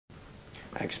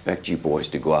I expect you boys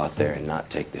to go out there and not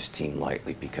take this team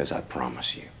lightly, because I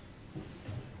promise you,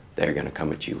 they're going to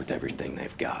come at you with everything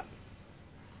they've got.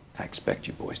 I expect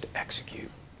you boys to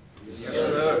execute. Yes,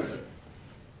 sir.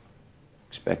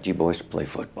 Expect you boys to play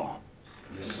football.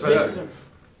 Yes, sir. Yes, sir.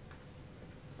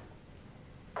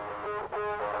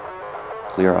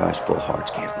 Clear eyes, full hearts,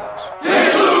 can't lose.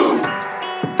 Can't lose!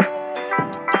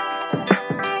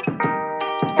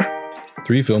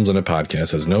 3 Films and a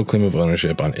Podcast has no claim of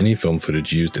ownership on any film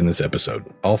footage used in this episode.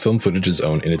 All film footage is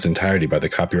owned in its entirety by the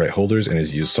copyright holders and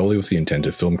is used solely with the intent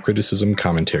of film criticism,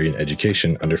 commentary, and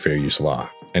education under fair use law.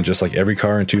 And just like every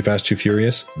car in Too Fast, Too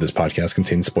Furious, this podcast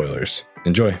contains spoilers.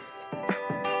 Enjoy.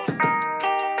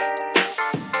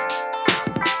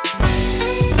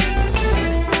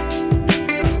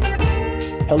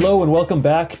 Hello and welcome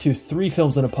back to 3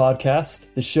 Films and a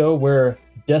Podcast, the show where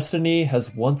destiny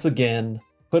has once again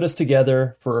put us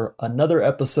together for another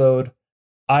episode.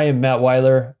 I am Matt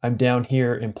Weiler. I'm down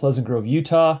here in Pleasant Grove,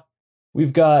 Utah.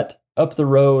 We've got up the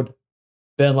road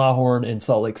Ben Lawhorn in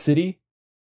Salt Lake City.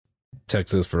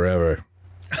 Texas forever.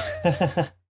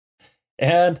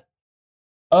 And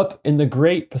up in the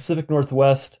great Pacific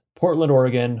Northwest, Portland,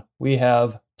 Oregon, we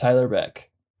have Tyler Beck.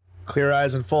 Clear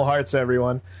eyes and full hearts,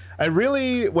 everyone.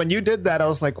 When you did that, I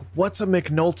was like, what's a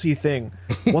McNulty thing?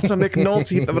 What's a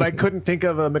McNulty? But I couldn't think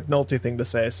of a McNulty thing to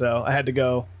say, so I had to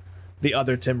go the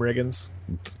other Tim Riggins.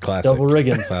 Classic. Double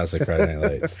Riggins. Classic Friday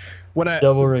Night Lights.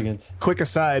 Double Riggins. Quick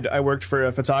aside, I worked for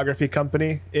a photography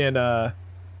company in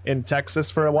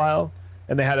Texas for a while,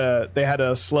 and they had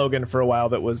a slogan for a while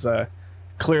that was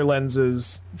clear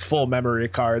lenses, full memory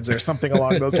cards, or something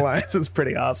along those lines. It's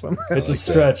pretty awesome. It's a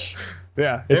stretch.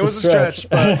 Yeah, it was a stretch,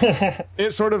 but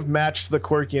it sort of matched the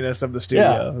quirkiness of the studio.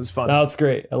 Yeah. It was fun. No, it's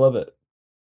great. I love it.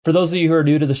 For those of you who are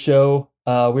new to the show,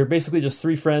 we're basically just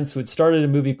 3 friends who had started a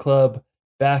movie club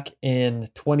back in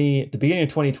the beginning of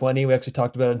 2020. We actually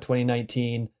talked about it in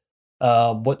 2019.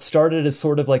 What started as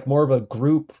sort of like more of a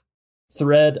group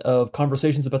thread of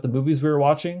conversations about the movies we were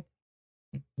watching.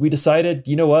 We decided,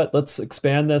 you know what, let's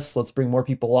expand this. Let's bring more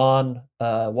people on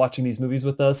watching these movies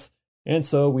with us. And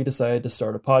so we decided to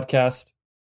start a podcast,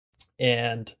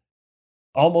 and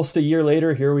almost a year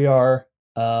later, here we are.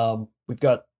 We've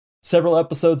got several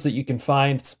episodes that you can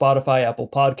find, Spotify, Apple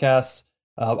Podcasts.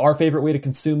 Our favorite way to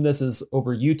consume this is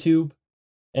over YouTube.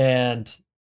 And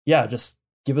yeah, just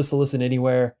give us a listen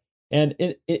anywhere. And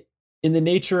in the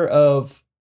nature of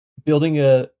building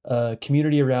a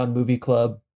community around Movie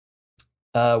Club,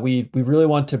 we really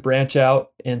want to branch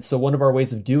out. And so one of our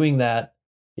ways of doing that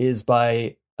is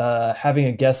by having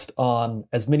a guest on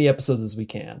as many episodes as we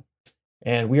can.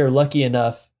 And we are lucky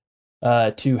enough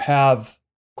to have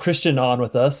Christian on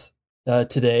with us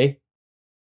today.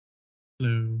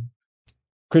 Hello.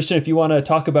 Christian, if you want to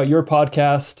talk about your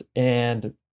podcast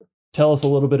and tell us a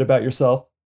little bit about yourself.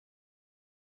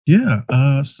 Yeah,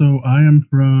 so I am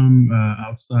from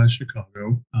outside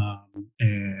Chicago,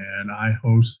 and I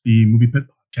host the Movie Pit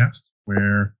podcast,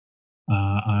 where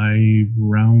I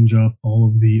round up all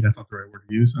of that's not the right word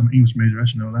to use. I'm an English major, I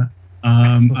should know that.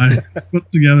 I put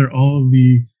together all of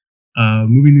the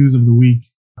movie news of the week,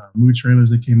 movie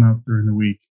trailers that came out during the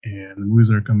week, and the movies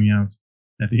that are coming out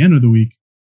at the end of the week,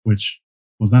 which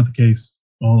was not the case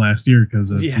all last year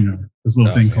because of this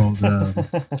little thing called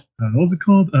what was it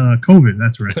called? COVID.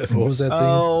 That's right. What was that thing?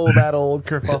 Oh, that old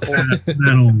kerfuffle.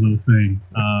 that old little thing.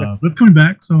 But it's coming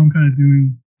back, so I'm kind of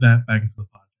doing that back into the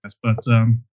podcast. But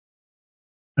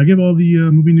I give all the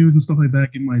movie news and stuff like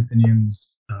that, give my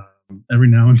opinions. Every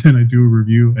now and then I do a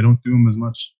review. I don't do them as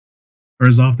much or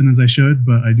as often as I should,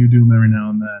 but I do them every now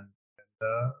and then.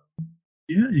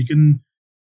 And, you can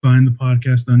find the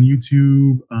podcast on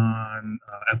YouTube, on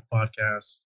Apple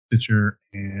Podcasts, Stitcher,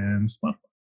 and Spotify.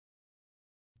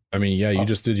 I mean, yeah, you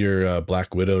just did your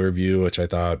Black Widow review, which I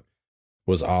thought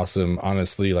was awesome.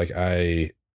 Honestly, like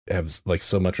I have like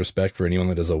so much respect for anyone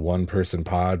that does a 1-person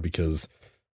pod because,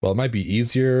 well, it might be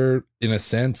easier in a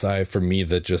sense. For me,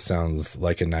 that just sounds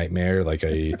like a nightmare. Like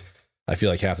I feel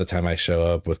like half the time I show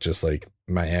up with just like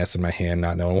my ass in my hand,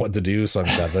 not knowing what to do. So I'm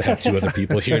glad to have 2 other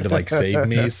people here to like save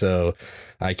me. So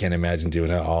I can't imagine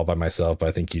doing it all by myself, but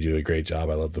I think you do a great job.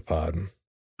 I love the pod.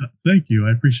 Thank you.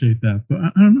 I appreciate that. But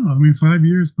I don't know. I mean, 5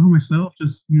 years by myself,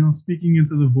 just, speaking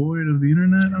into the void of the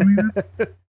internet. I mean,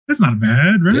 that's not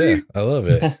bad, right? Yeah, I love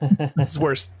it. There's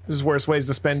worse ways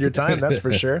to spend your time, that's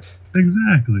for sure.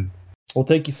 Exactly. Well,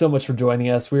 thank you so much for joining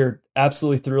us. We're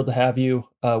absolutely thrilled to have you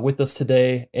with us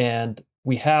today. And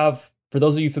we have, for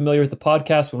those of you familiar with the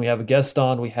podcast, when we have a guest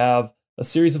on, we have a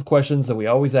series of questions that we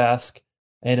always ask,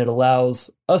 and it allows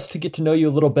us to get to know you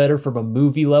a little better from a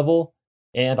movie level,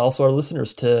 and also our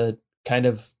listeners to kind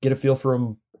of get a feel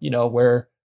from where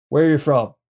you're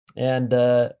from. And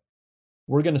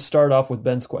we're going to start off with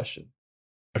Ben's question.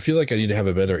 I feel like I need to have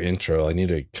a better intro. I need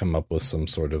to come up with some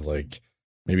sort of like,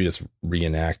 maybe just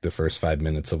reenact the first 5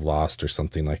 minutes of Lost or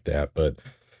something like that. But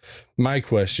my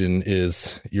question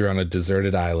is, you're on a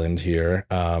deserted island here,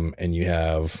 and you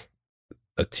have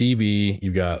a TV,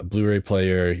 you've got a Blu-ray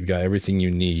player, you've got everything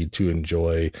you need to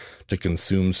enjoy, to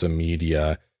consume some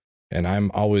media. And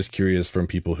I'm always curious from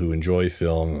people who enjoy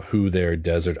film, who their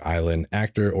desert island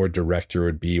actor or director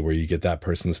would be, where you get that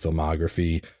person's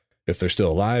filmography. If they're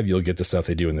still alive, you'll get the stuff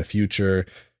they do in the future,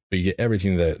 but you get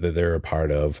everything that they're a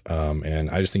part of. And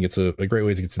I just think it's a great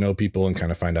way to get to know people and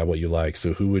kind of find out what you like.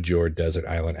 So who would your desert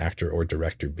island actor or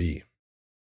director be?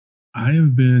 I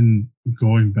have been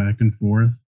going back and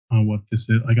forth on what this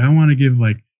is. Like, I want to give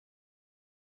like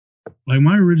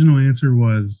my original answer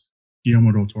was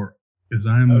Guillermo del Toro, because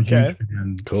I'm a huge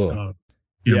fan Cool. of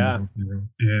Guillermo del Toro.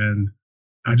 And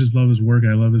I just love his work.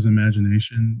 I love his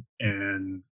imagination.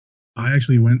 And I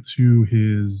actually went to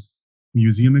his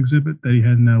museum exhibit that he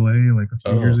had in LA like a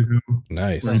few years ago.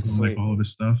 Nice. Where he did, like, all of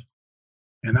his stuff.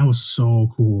 And that was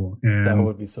so cool. And That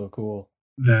would be so cool.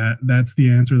 that's the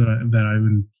answer that I've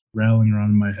been rattling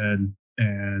around in my head.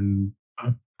 And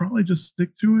I'll probably just stick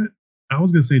to it. I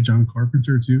was gonna say John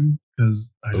Carpenter too, because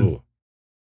I just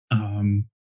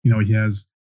he has,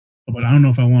 but I don't know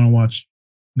if I want to watch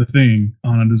The Thing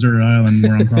on a deserted island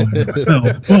where I'm probably by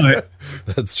myself. But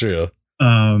that's true.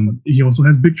 He also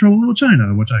has Big Trouble in Little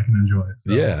China, which I can enjoy.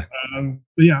 So, Yeah.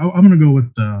 But yeah, I'm gonna go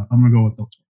with Del Toro.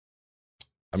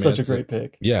 Such a great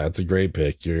pick. Yeah, it's a great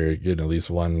pick. You're getting at least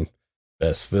one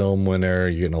best film winner.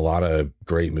 You're getting a lot of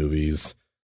great movies.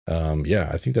 Yeah,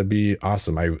 I think that'd be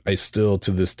awesome. I still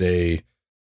to this day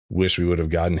wish we would have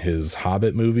gotten his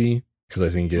Hobbit movie, because I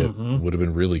think it would have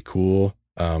been really cool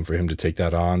for him to take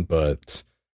that on. But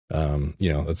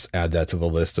let's add that to the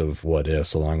list of what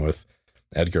ifs, along with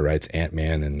Edgar Wright's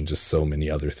Ant-Man and just so many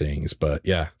other things. But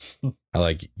yeah, I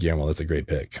like Guillermo. That's a great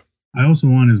pick. I also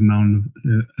want his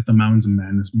at the Mountains of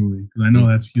Madness movie, because I know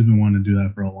he's been wanting to do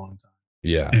that for a long time.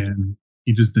 Yeah, and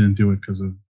he just didn't do it because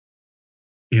of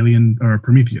Alien or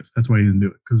Prometheus. That's why he didn't do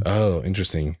it. Oh,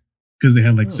 interesting. Because they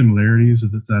had like similarities, so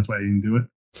that's why he didn't do it.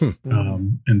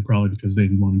 And probably because they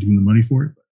didn't want to give him the money for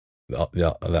it.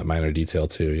 That minor detail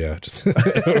too. Yeah, just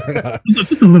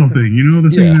just a little thing, the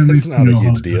thing that makes, it's not a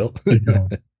huge deal.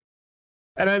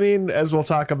 And I mean, as we'll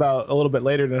talk about a little bit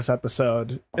later in this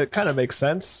episode, it kind of makes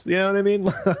sense. You know what I mean?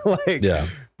 Like,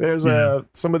 there's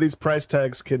some of these price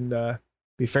tags can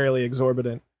be fairly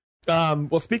exorbitant.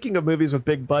 Well, speaking of movies with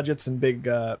big budgets and big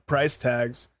price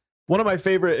tags, one of my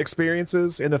favorite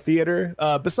experiences in the theater,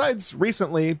 besides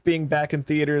recently being back in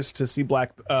theaters to see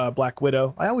Black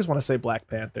Widow, I always want to say Black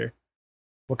Panther,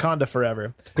 Wakanda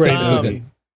Forever. Great movie.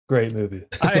 Great movie.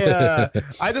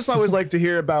 I just always like to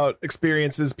hear about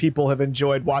experiences people have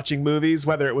enjoyed watching movies,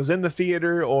 whether it was in the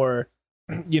theater or,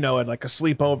 at like a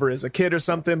sleepover as a kid or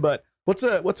something. But what's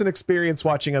an experience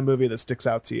watching a movie that sticks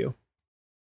out to you?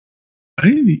 I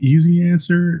think the easy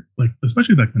answer, like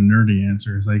especially like the nerdy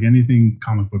answer, is like anything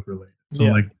comic book related. So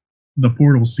like the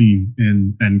portal scene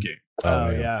in Endgame. Oh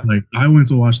yeah. Like I went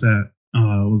to watch that. It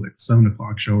was like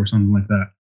 7:00 show or something like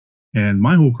that, and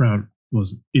my whole crowd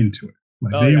was into it.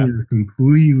 Like they were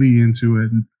completely into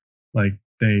it. And, like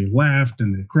they laughed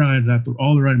and they cried after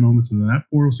all the right moments. And then that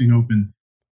portal scene opened.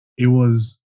 It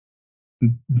was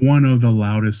one of the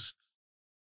loudest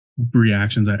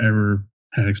reactions I ever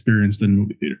had experienced in a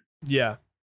movie theater. Yeah.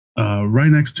 Right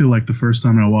next to like the first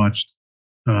time I watched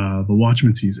the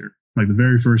Watchmen teaser, like the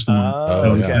very first one,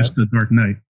 that was just The Dark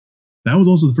Knight. That was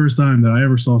also the first time that I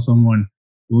ever saw someone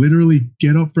literally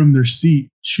get up from their seat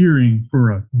cheering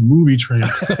for a movie trailer.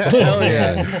 Hell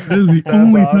yeah. That is the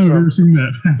only time I've ever seen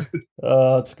that.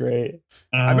 Oh, that's great.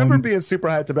 I remember being super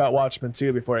hyped about Watchmen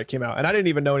too before it came out, and I didn't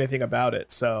even know anything about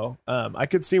it. So I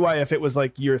could see why, if it was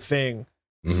like your thing,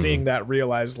 seeing that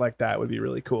realized like that would be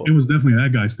really cool. It was definitely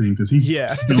that guy's thing, because he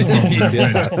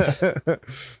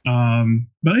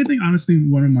but I think honestly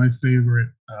one of my favorite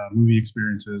movie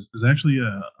experiences is actually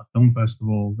a film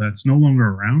festival that's no longer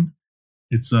around.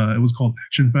 It was called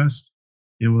Action Fest.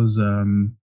 It was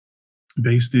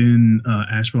based in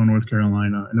Asheville, North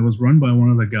Carolina, and it was run by one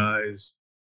of the guys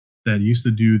that used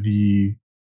to do he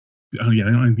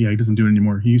doesn't do it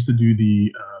anymore. He used to do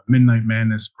the Midnight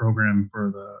Madness program for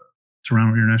the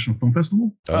Toronto International Film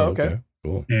Festival. Oh, okay.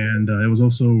 Cool. And it was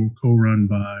also co-run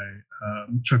by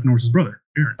Chuck Norris's brother,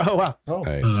 Aaron. Oh, wow.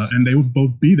 Nice. And they would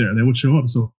both be there. They would show up.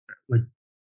 So, like,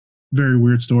 very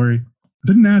weird story. I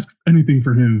didn't ask anything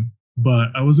for him, but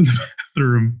I was in the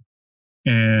bathroom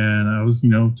and I was,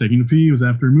 taking a pee. It was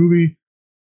after a movie.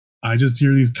 I just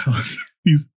hear these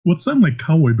what sounded like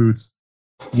cowboy boots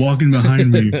walking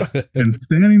behind me, and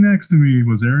standing next to me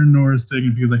was Aaron Norris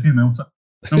taking. He was like, "Hey man, what's up?"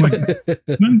 I'm like,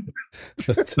 "Man,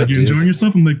 That's like up, you dude. enjoying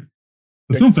yourself?" I'm like,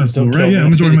 "The film Just festival, don't right? kill Yeah, me."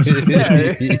 I'm enjoying myself."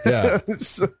 Yeah.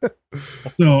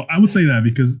 So I would say that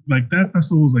because like that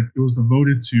festival was like it was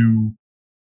devoted to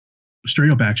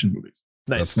straight up action movies.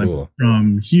 That's Like, cool.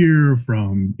 from here,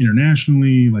 from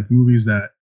internationally, like movies that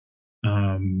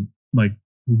like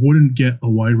wouldn't get a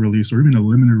wide release or even a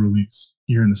limited release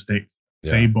here in the States.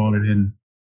 They Yeah. bought it in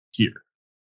here.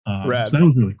 Rad. So that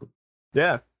was really cool.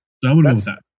 Yeah. So I would go That's-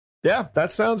 with that. Yeah,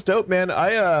 that sounds dope, man.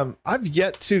 I've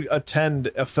yet to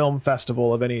attend a film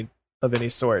festival of any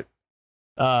sort.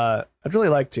 I'd really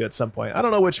like to at some point. I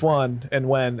don't know which one and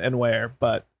when and where,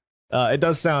 but it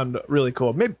does sound really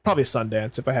cool. Maybe probably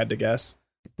Sundance if I had to guess.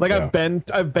 Like Yeah.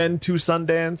 I've been to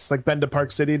Sundance, like been to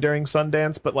Park City during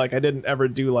Sundance, but like I didn't ever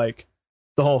do like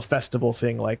the whole festival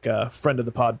thing like a friend of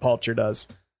the pod Palcher does.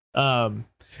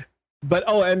 But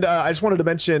I just wanted to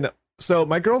mention, so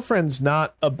my girlfriend's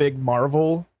not a big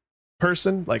Marvel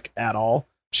person, like at all.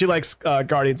 She likes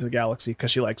Guardians of the Galaxy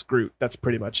because she likes Groot. That's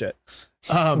pretty much it.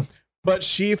 But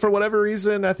she, for whatever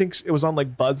reason, I think it was on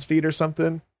like BuzzFeed or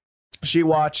something, she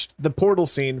watched the portal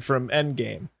scene from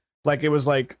Endgame. Like it was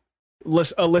like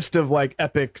a list of like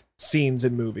epic scenes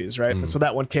in movies, right? Mm. So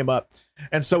that one came up,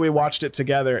 and so we watched it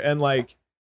together. And like,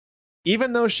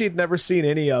 even though she'd never seen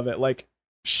any of it, like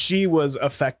she was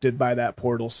affected by that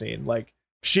portal scene. Like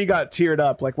she got teared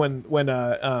up, like when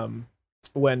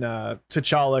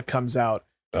T'Challa comes out.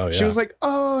 Oh yeah. She was like,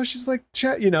 oh, she's like, she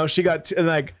got, and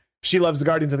like, she loves the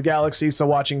Guardians of the Galaxy. So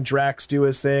watching Drax do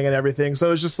his thing and everything. So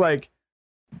it was just like,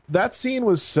 that scene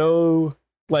was so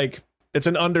like, it's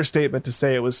an understatement to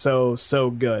say it was so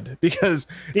good because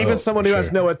even Oh, someone for who has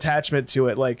sure. no attachment to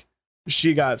it, like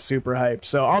she got super hyped.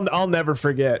 So I'll never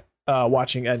forget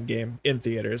watching Endgame in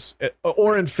theaters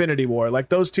or Infinity War. Like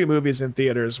those two movies in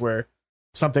theaters were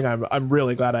something I'm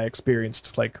really glad I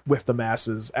experienced like with the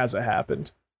masses as it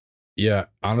happened. Yeah,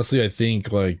 honestly, I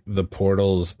think like the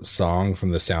Portals song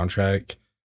from the soundtrack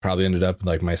probably ended up in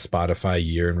like my Spotify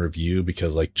year in review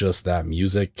because like just that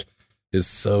music is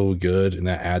so good and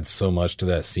that adds so much to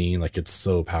that scene. Like it's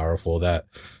so powerful that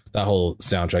whole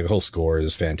soundtrack, the whole score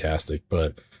is fantastic.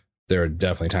 But there are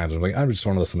definitely times I'm like, I just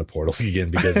want to listen to Portals again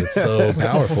because it's so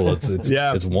powerful. It's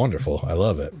Yeah. it's wonderful. I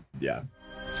love it. Yeah.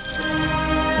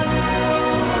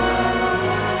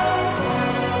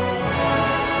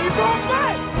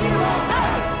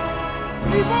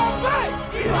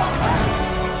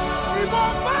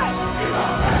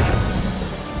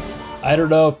 I don't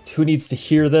know who needs to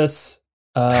hear this,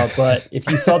 but if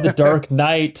you saw The Dark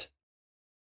Knight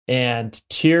and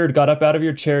cheered, got up out of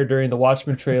your chair during the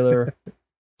Watchmen trailer,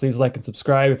 please like and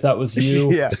subscribe. If that was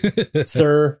you, Yeah.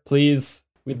 sir, please.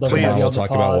 We'd love to Please. have you We'll on the talk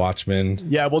about pod. Watchmen.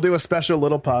 Yeah. We'll do a special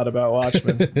little pod about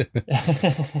Watchmen.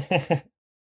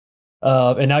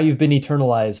 And now you've been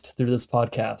eternalized through this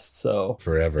podcast. So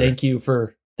Forever. thank you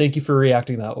for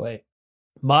reacting that way.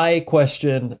 My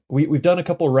question, we've done a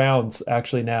couple rounds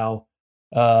actually now,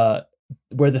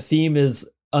 where the theme is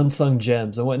unsung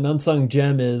gems. And what an unsung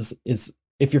gem is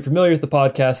if you're familiar with the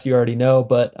podcast, you already know,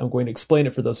 but I'm going to explain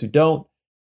it for those who don't.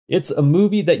 It's a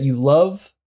movie that you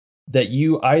love, that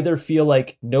you either feel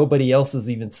like nobody else has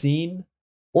even seen,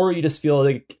 or you just feel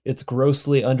like it's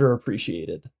grossly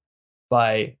underappreciated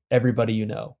by everybody you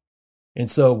know. And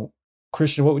so,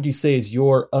 Christian, what would you say is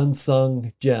your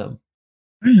unsung gem?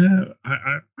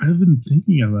 I've been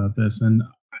thinking about this, and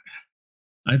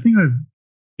I think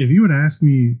if you had asked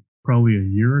me probably a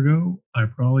year ago, I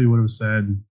probably would have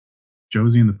said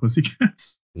Josie and the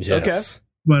Pussycats. Yes.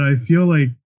 But I feel like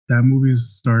that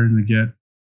movie's starting to get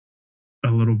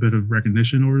a little bit of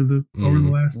recognition over the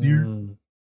last year.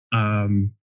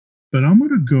 But I'm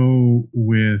gonna go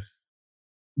with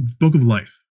Book of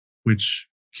Life, which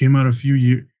came out a few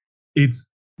years. It's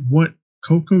what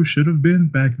Coco should have been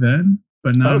back then,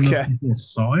 but not enough people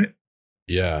saw it.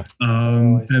 Yeah.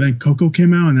 And then Coco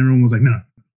came out, and everyone was like, "No,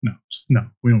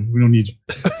 we don't need you.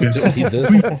 We don't need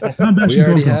this. Not bashing We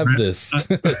already Coco, have right? this.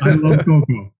 I love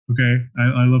Coco. Okay,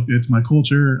 I love it's my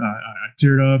culture. I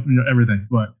teared up, everything.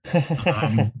 But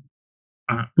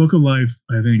Book of Life,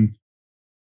 I think,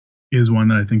 is one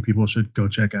that I think people should go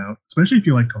check out, especially if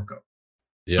you like Coco.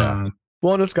 Yeah.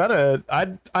 Well, and it's got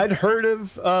I'd heard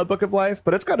of Book of Life,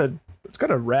 but it's got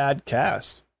a rad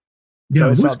cast. Yeah, Zoe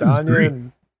Whisk was Saldana great.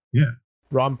 and Yeah.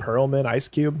 Ron Perlman, Ice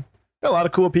Cube. Got a lot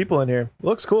of cool people in here. It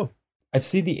looks cool. I've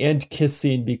seen the end kiss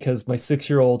scene because my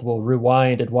 6-year-old will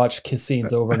rewind and watch kiss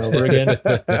scenes over and over again.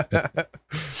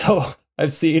 So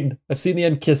I've seen the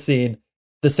end kiss scene.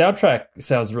 The soundtrack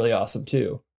sounds really awesome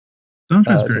too. Soundtrack's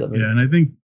to great. that movie. Yeah, and I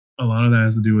think a lot of that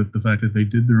has to do with the fact that they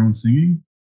did their own singing.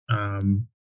 I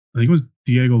think it was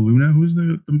Diego Luna who's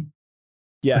the I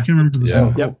Yeah. can't remember the Yeah.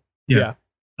 song. Yep. Yeah.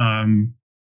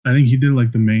 I think he did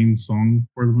like the main song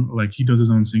for the like he does his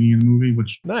own singing in the movie,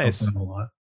 which Nice. helps him a lot.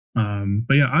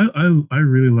 But yeah, I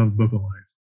really love Book of Life.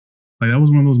 Like that was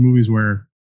one of those movies where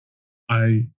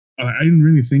I didn't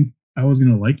really think I was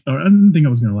gonna like, or I didn't think I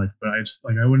was gonna like, but I just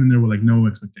like I went in there with like no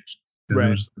expectations.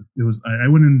 Right. It was I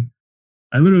went in.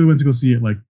 I literally went to go see it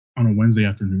like on a Wednesday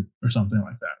afternoon or something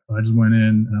like that. So I just went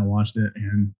in and I watched it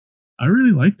and I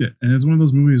really liked it. And it's one of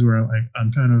those movies where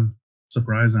I'm kind of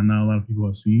surprised that not a lot of people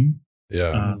have seen.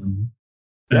 Yeah. And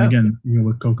Yeah. again,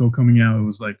 with Coco coming out, it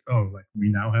was like, oh, like we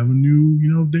now have a new,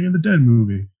 Day of the Dead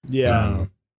movie. Yeah.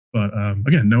 But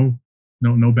again,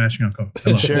 no bashing on Coco. I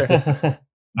love it. Sure.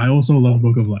 I also love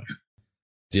Book of Life.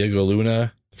 Diego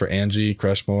Luna for Angie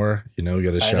Crushmore. We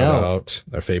got to I shout know. out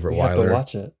our favorite We have to Weiler.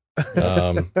 watch it.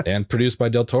 And produced by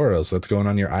Del Toro. So it's going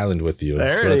on your island with you.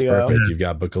 There so that's you go. perfect. You've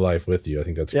got Book of Life with you. I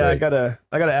think that's Yeah, great.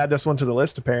 I gotta add this one to the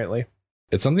list apparently.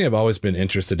 It's something I've always been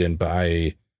interested in, but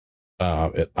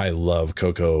I love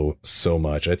Coco so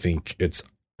much. I think it's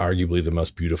arguably the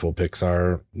most beautiful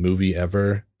Pixar movie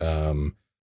ever.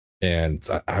 And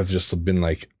I've just been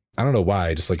like, I don't know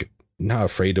why, just like not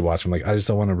afraid to watch. I'm like, I just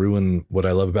don't want to ruin what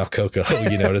I love about Coco,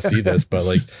 to see this. But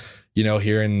like,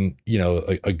 hearing,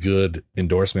 a good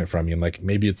endorsement from you, I'm like,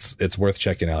 maybe it's worth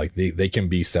checking out. Like they can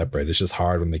be separate. It's just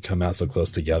hard when they come out so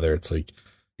close together. It's like,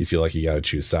 you feel like you got to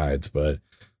choose sides, but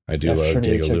I do Yeah, for love sure, need to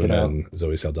Diego check it Luna out. and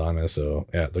Zoe Saldana. So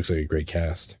yeah, it looks like a great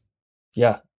cast.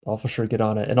 Yeah, I'll for sure get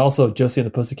on it. And also, Josie and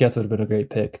the Pussycats would have been a great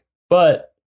pick.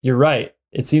 But you're right.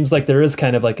 It seems like there is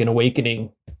kind of like an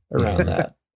awakening around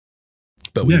that.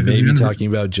 But we Yeah, 'cause may you're be gonna- talking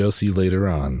about Josie later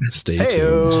on. Stay tuned.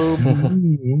 Hey-o.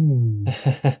 Ooh.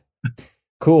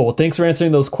 Cool. Well, thanks for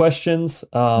answering those questions.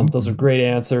 Those are great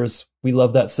answers. We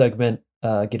love that segment,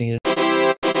 getting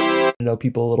to know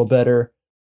people a little better.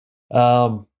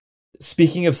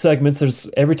 Speaking of segments, there's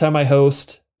every time I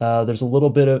host, there's a little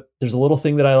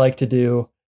thing that I like to do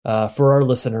for our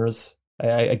listeners.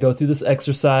 I go through this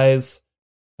exercise.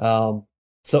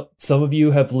 So some of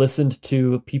you have listened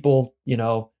to people,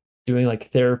 doing like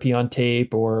therapy on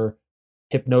tape or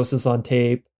hypnosis on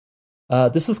tape.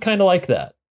 This is kind of like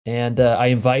that. And I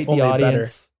invite the Only better.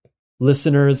 audience,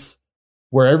 listeners,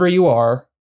 wherever you are,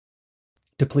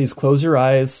 to please close your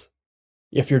eyes.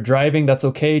 If you're driving, that's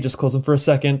okay. Just close them for a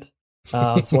second.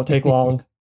 This won't take long.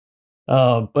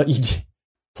 But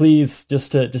please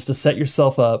just to set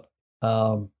yourself up.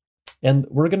 And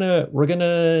we're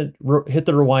gonna hit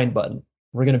the rewind button.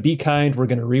 We're gonna be kind. We're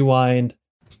gonna rewind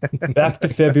back to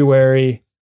February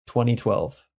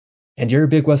 2012. And you're a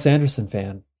big Wes Anderson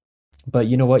fan, but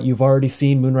you know what? You've already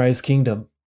seen Moonrise Kingdom.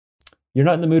 You're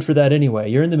not in the mood for that anyway.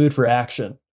 You're in the mood for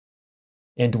action.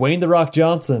 And Dwayne "The Rock"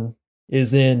 Johnson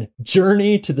is in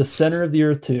Journey to the Center of the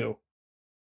Earth 2.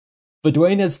 But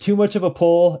Dwayne has too much of a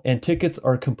pull and tickets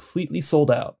are completely sold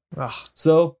out. Ugh.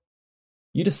 So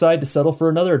you decide to settle for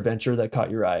another adventure that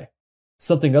caught your eye.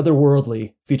 Something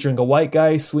otherworldly, featuring a white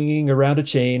guy swinging around a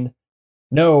chain.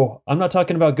 No, I'm not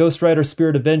talking about Ghost Rider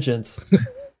Spirit of Vengeance.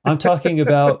 I'm talking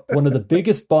about one of the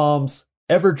biggest bombs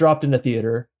ever dropped in a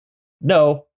theater.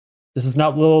 No, this is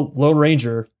not Lone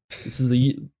Ranger. This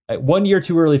is 1 year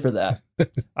too early for that.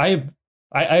 I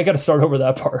got to start over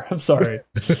that part. I'm sorry.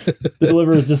 The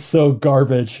delivery is just so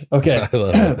garbage. Okay. I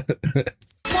love it.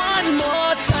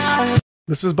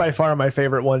 This is by far my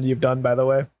favorite one you've done, by the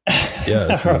way. Yeah,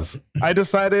 this is I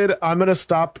decided I'm gonna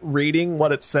stop reading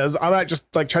what it says. I might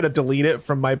just like try to delete it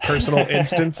from my personal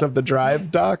instance of the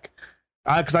Drive doc,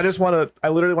 because I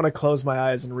literally want to close my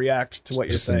eyes and react to what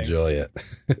you're just saying. enjoy it.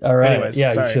 All right. Anyways, yeah,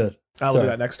 sorry. you should. I'll Sorry. do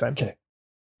that next time. Okay.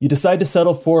 You decide to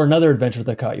settle for another adventure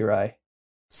that caught your eye.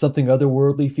 Something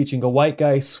otherworldly featuring a white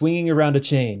guy swinging around a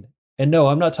chain. And no,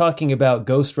 I'm not talking about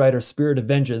Ghost Rider Spirit of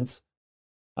Vengeance.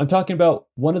 I'm talking about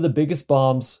one of the biggest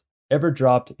bombs ever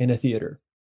dropped in a theater.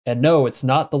 And no, it's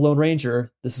not the Lone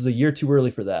Ranger. This is a year too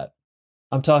early for that.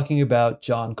 I'm talking about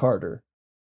John Carter.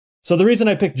 So the reason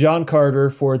I picked John Carter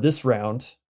for this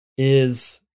round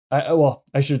is,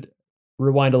 I should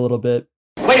rewind a little bit.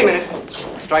 Wait a minute.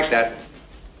 Strike that.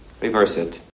 Reverse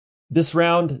it. This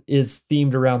round is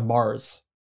themed around Mars.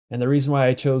 And the reason why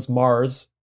I chose Mars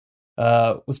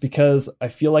was because I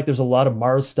feel like there's a lot of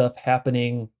Mars stuff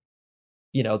happening,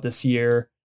 this year.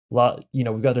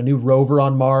 We've got a new rover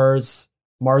on Mars.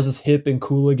 Mars is hip and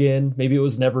cool again. Maybe it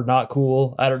was never not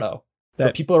cool. I don't know.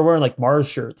 But people are wearing like Mars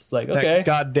shirts. It's like, okay. That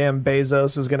goddamn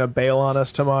Bezos is gonna bail on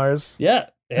us to Mars. Yeah.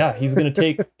 He's gonna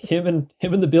take him and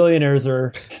the billionaires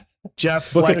are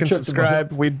Jeff, Booking like a and trip to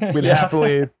subscribe. We'd Yeah.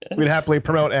 happily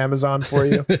promote Amazon for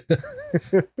you.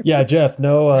 Yeah, Jeff,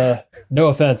 no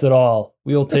offense at all.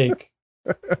 We'll take.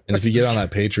 And if you get on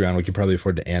that Patreon, we can probably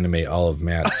afford to animate all of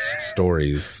Matt's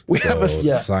stories. We have a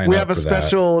sign we up have a for that.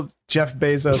 special Jeff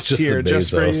Bezos Just tier the just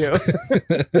for you.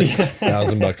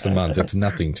 $1,000 a month. It's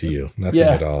nothing to you. Nothing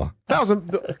Yeah. at all.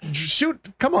 Shoot!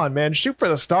 Come on, man! Shoot for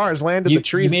the stars. Land in You, the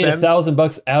trees, you made Ben.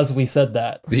 $1,000 as we said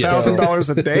that. Yeah. $1,000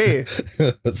 a day.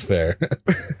 That's fair.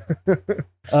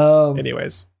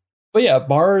 Anyways, But yeah,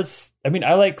 Mars, I mean,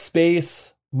 I like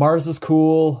space. Mars is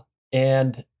cool.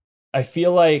 And I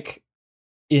feel like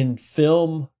in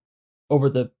film, over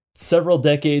the several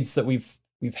decades that we've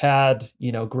had,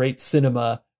 great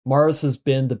cinema, Mars has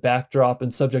been the backdrop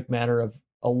and subject matter of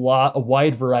a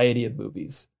wide variety of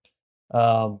movies.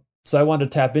 So I wanted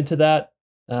to tap into that.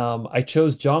 I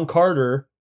chose John Carter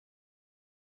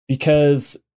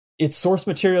because its source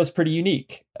material is pretty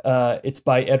unique. It's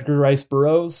by Edgar Rice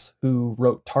Burroughs, who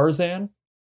wrote Tarzan.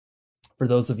 For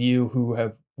those of you who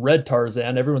have read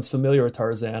Tarzan, everyone's familiar with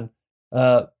Tarzan.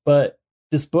 But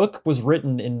this book was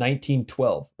written in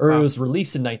 1912, or it was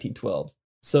released in 1912.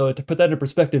 So to put that in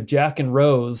perspective, Jack and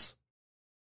Rose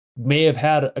may have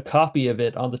had a copy of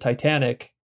it on the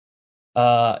Titanic.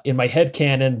 In my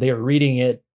headcanon, they were reading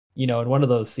it, in one of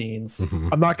those scenes. Mhm.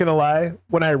 I'm not gonna lie.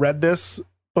 When I read this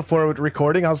before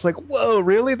recording, I was like, "Whoa,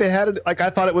 really? They had it?" Like I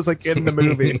thought it was like in the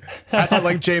movie. I thought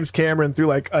like James Cameron threw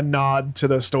like a nod to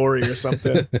the story or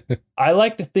something. I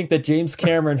like to think that James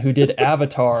Cameron, who did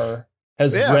Avatar,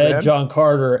 has Yeah, read man. John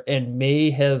Carter and may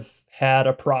have had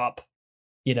a prop,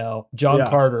 John Yeah.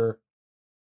 Carter.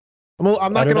 I'm I not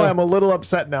don't gonna lie. know. I'm a little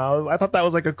upset now. I thought that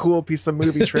was like a cool piece of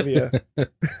movie trivia.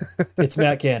 It's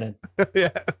Matt Cannon. Yeah,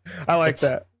 I like It's-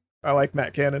 that. I like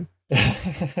Matt Cannon.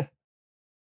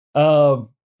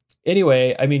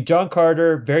 Anyway, I mean, John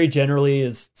Carter very generally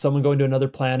is someone going to another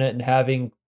planet and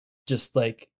having just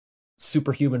like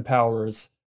superhuman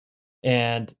powers.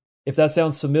 And if that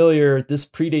sounds familiar, this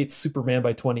predates Superman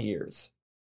by 20 years.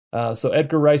 So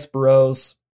Edgar Rice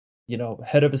Burroughs,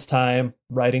 ahead of his time,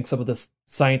 writing some of this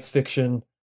science fiction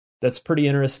that's pretty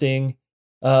interesting.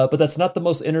 But that's not the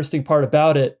most interesting part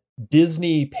about it.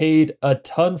 Disney paid a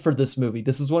ton for this movie.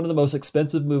 This is one of the most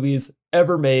expensive movies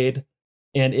ever made,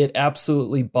 and it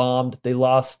absolutely bombed. They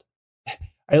lost.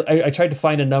 I tried to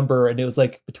find a number, and it was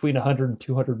like between 100 and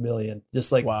 200 million.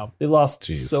 Just like, Wow. they lost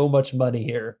Jeez. so much money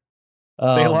here.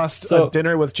 They lost so- a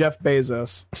dinner with Jeff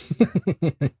Bezos.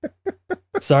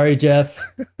 Sorry, Jeff.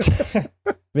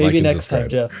 Maybe Like and next time,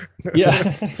 subscribe. Jeff.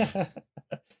 Yeah.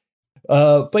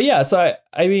 But yeah, so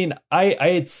I'll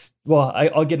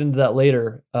get into that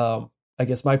later. I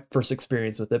guess my first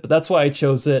experience with it, but that's why I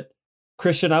chose it.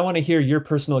 Christian, I want to hear your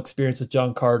personal experience with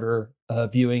John Carter,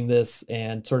 viewing this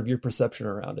and sort of your perception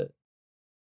around it.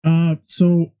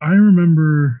 So I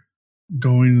remember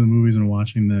going to the movies and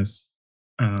watching this,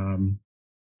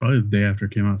 probably the day after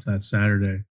it came out, that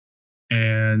Saturday,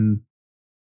 and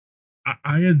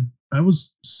I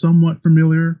was somewhat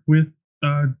familiar with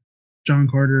John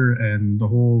Carter and the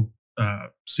whole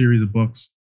series of books.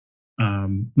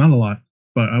 Not a lot,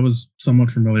 but I was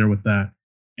somewhat familiar with that,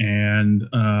 and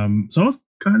so I was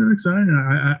kind of excited.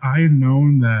 I had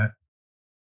known that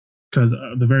because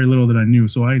the very little that I knew,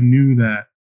 so I knew that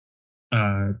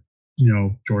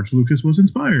George Lucas was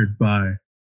inspired by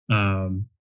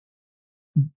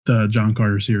the John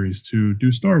Carter series to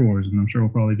do Star Wars, and I'm sure we'll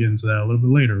probably get into that a little bit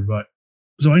later. But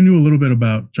so I knew a little bit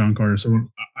about John Carter. So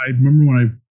I remember when I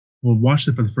watched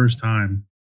it for the first time,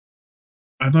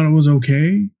 I thought it was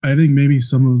okay. I think maybe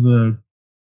some of the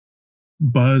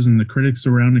buzz and the critics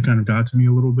around it kind of got to me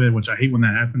a little bit, which I hate when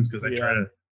that happens because I try to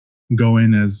go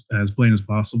in as plain as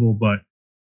possible. But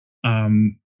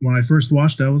when I first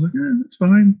watched it, I was like, it's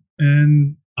fine.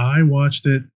 And I watched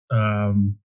it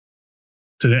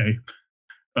today,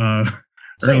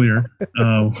 earlier,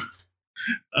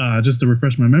 just to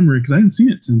refresh my memory because I hadn't seen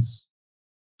it since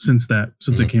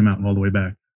it came out all the way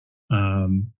back.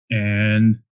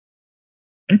 And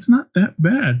it's not that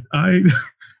bad. I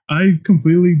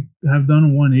completely have done a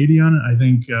 180 on it. I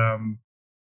think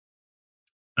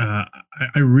I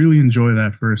really enjoy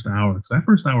that first hour because that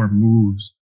first hour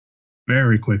moves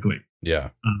very quickly. Yeah.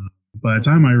 By the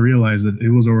time I realized that it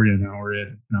was already an hour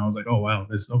in, and I was like, oh wow,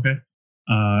 this is okay.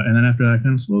 And then after that, it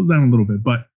kind of slows down a little bit.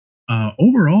 But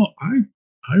overall,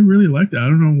 I really liked it. I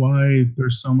don't know why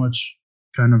there's so much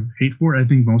kind of hate for it. I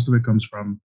think most of it comes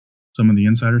from some of the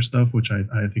insider stuff, which I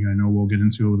think I know we'll get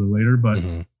into a little bit later. But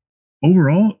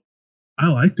overall, I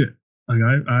liked it. Like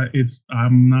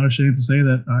I'm not ashamed to say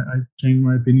that I changed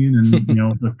my opinion, and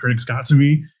the critics got to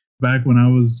me back when I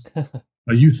was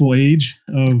youthful age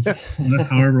of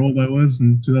however old I was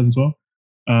in 2012.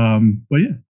 But yeah.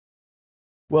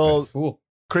 Well, Cool.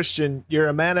 Christian, you're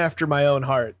a man after my own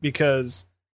heart because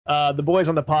the boys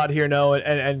on the pod here know,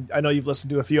 and I know you've listened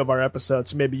to a few of our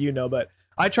episodes, so maybe you know, but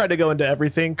I try to go into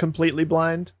everything completely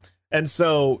blind. And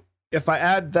so if I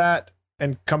add that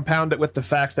and compound it with the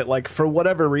fact that, like, for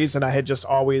whatever reason, I had just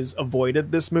always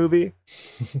avoided this movie,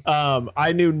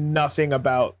 I knew nothing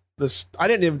about this. I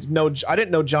didn't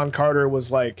know John Carter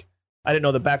was like, I didn't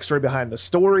know the backstory behind the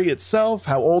story itself,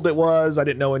 how old it was. I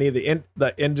didn't know any of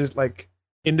the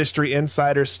industry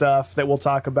insider stuff that we'll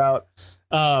talk about.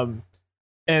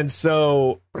 And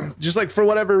so just like for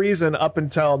whatever reason, up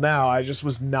until now, I just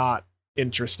was not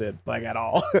interested, like, at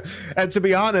all. And to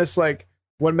be honest, like,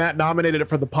 when Matt nominated it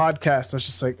for the podcast, I was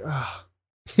just like, oh,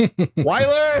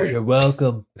 Weiler, You're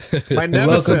welcome. my You're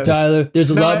nemesis. welcome, Tyler. There's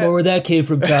a lot more where that came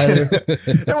from, Tyler.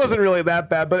 It wasn't really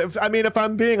that bad, but if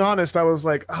I'm being honest, I was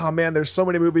like, oh man, there's so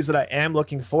many movies that I am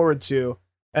looking forward to,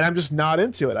 and I'm just not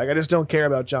into it. Like, I just don't care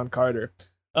about John Carter.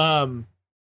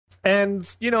 And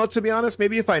to be honest,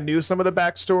 maybe if I knew some of the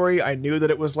backstory, I knew that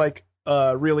it was like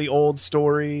a really old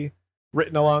story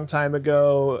written a long time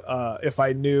ago. If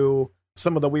I knew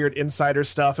some of the weird insider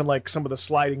stuff and like some of the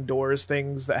sliding doors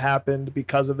things that happened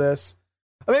because of this,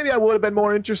 maybe I would have been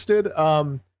more interested.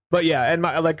 But yeah, and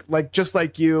my like just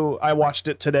like you, I watched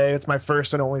it today. It's my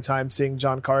first and only time seeing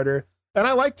John Carter, and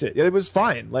I liked it. It was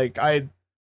fine. Like I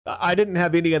didn't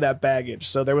have any of that baggage,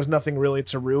 so there was nothing really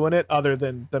to ruin it other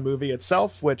than the movie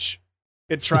itself, which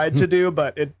it tried to do,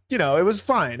 but it was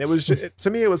fine. It was just, to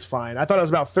me, it was fine. I thought it was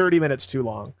about 30 minutes too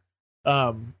long.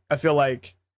 I feel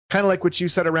like kind of like what you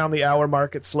said, around the hour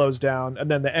mark, it slows down, and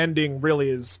then the ending really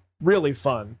is really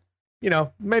fun.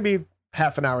 Maybe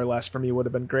half an hour less for me would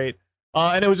have been great.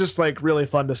 And it was just like really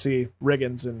fun to see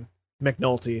Riggins and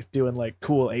McNulty doing like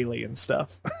cool alien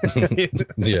stuff.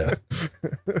 Yeah.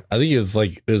 I think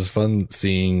it was fun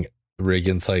seeing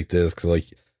Riggins like this, because like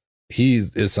he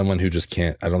is someone who just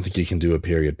can't, I don't think he can do a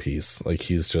period piece. Like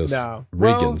he's just No.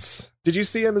 Riggins. Well, did you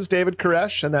see him as David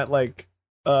Koresh in that like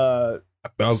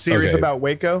series okay, about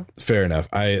Waco? fair enough.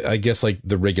 I guess like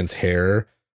the Riggins hair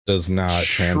does not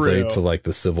translate to like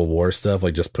the Civil War stuff,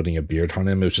 like just putting a beard on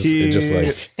him. It just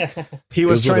like He It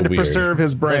was was a trying to little weird. preserve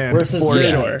his It's like, brand where's his for beard?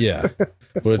 sure. yeah.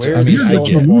 Which Where I is mean, his I beard beard?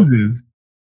 that get. he loses,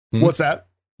 What's that?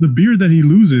 the beard that he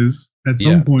loses at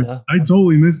some Yeah. point, Yeah. I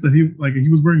totally missed that he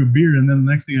was wearing a beard, and then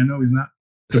the next thing I know, he's not.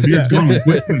 The beard's gone. Like,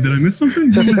 wait, did I miss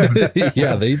something? What happened?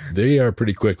 Yeah, they are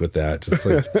pretty quick with that, just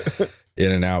like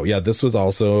in and out. Yeah, this was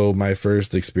also my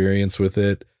first experience with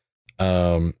it.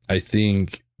 I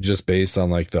think just based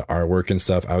on like the artwork and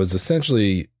stuff, I was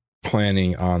essentially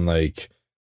planning on like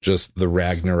just the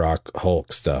Ragnarok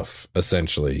Hulk stuff,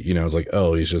 essentially. It's like,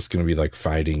 oh, he's just gonna be like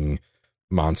fighting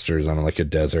monsters on like a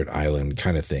desert island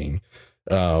kind of thing.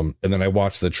 And then I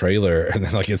watched the trailer, and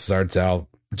then like it starts out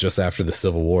just after the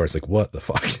Civil War. It's like, what the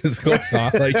fuck is going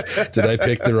on? Like, did I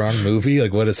pick the wrong movie?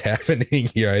 Like, what is happening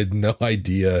here? I had no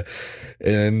idea.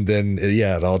 And then,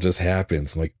 yeah, it all just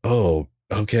happens. I'm like, oh,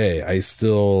 okay.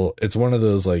 It's one of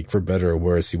those, like, for better or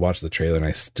worse, you watch the trailer and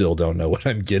I still don't know what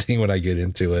I'm getting when I get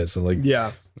into it. So I'm like,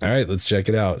 Yeah. all right, let's check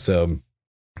it out. So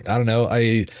I don't know.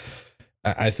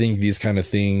 I think these kind of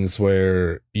things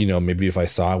where, maybe if I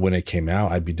saw it when it came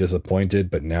out, I'd be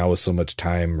disappointed. But now with so much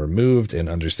time removed and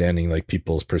understanding like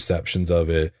people's perceptions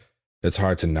of it, it's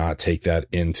hard to not take that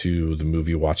into the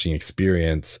movie watching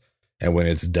experience. And when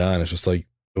it's done, it's just like,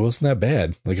 it wasn't that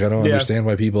bad. Like, I don't understand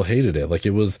why people hated it. Like it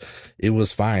was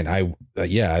fine. I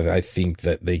think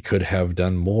that they could have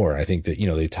done more. I think that,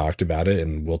 they talked about it,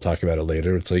 and we'll talk about it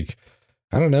later. It's like,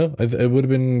 I don't know. It would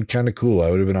have been kind of cool. I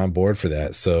would have been on board for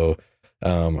that. So,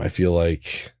 I feel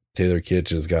like Taylor Kitsch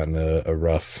has gotten a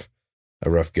rough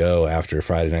go after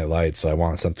Friday Night Lights, so I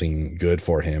want something good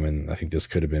for him, and I think this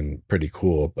could have been pretty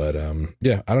cool. But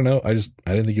yeah, I don't know. I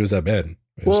didn't think it was that bad.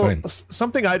 It was fine.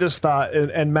 Something I just thought,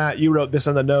 and Matt, you wrote this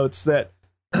in the notes, that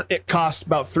it cost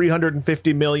about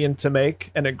 $350 million to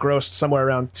make, and it grossed somewhere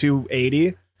around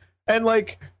 $280. And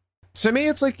like, to me,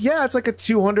 it's like, yeah, it's like a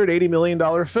 $280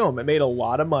 million film. It made a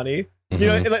lot of money.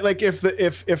 Like if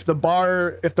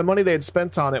the money they had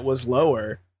spent on it was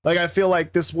lower, like I feel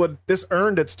like this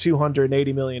earned its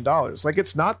 $280 million. Like,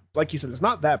 it's not, like you said, it's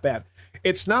not that bad.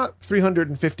 It's not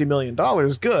 $350 million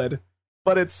good,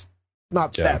 but it's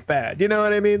not that bad. You know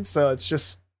what I mean? So it's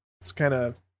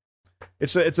a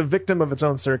victim of its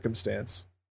own circumstance.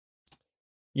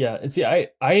 Yeah, and see, I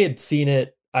had seen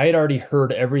it. I had already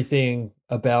heard everything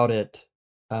about it.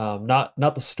 Not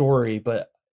the story, but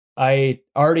I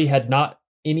already had not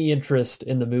any interest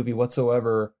in the movie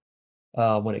whatsoever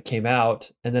when it came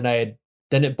out, and then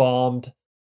it bombed.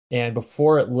 And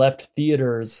before it left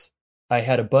theaters, I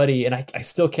had a buddy, and I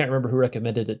still can't remember who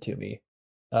recommended it to me.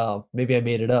 Maybe I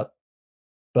made it up,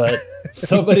 but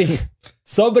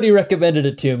somebody recommended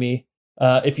it to me.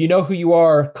 If you know who you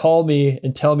are, call me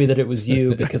and tell me that it was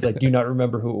you, because I do not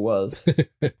remember who it was.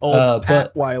 Old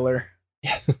Pat Weiler.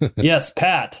 Yes,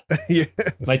 Pat, Yeah.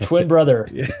 my twin brother.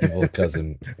 Evil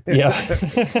cousin. Yeah.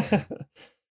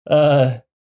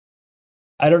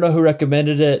 I don't know who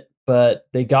recommended it, but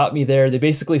they got me there. They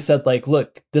basically said, like,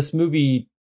 look, this movie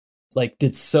like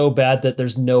did so bad that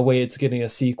there's no way it's getting a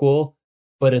sequel,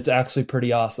 but it's actually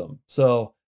pretty awesome.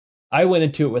 So I went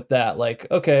into it with that, like,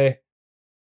 okay,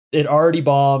 it already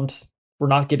bombed. We're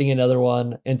not getting another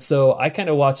one. And so I kind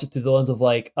of watched it through the lens of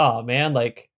like, oh man,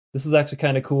 like this is actually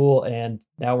kind of cool. And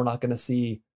now we're not going to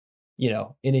see,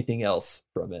 anything else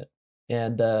from it.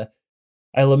 And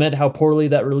I lament how poorly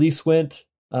that release went.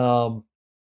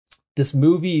 This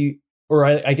movie, or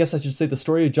I guess I should say the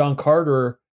story of John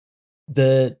Carter,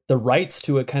 the rights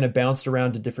to it kind of bounced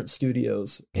around to different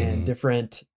studios and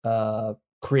different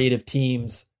creative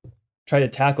teams tried to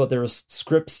tackle it. There was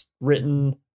scripts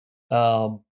written,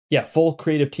 full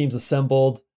creative teams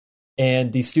assembled,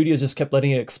 and these studios just kept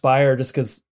letting it expire just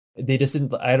because they just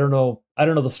didn't. I don't know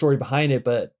the story behind it,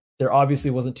 but there obviously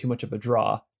wasn't too much of a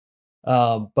draw.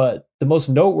 But the most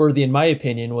noteworthy, in my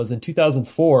opinion, was in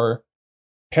 2004,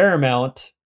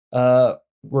 Paramount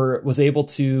was able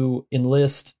to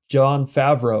enlist Jon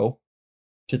Favreau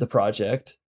to the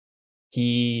project.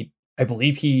 I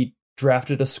believe he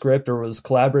drafted a script or was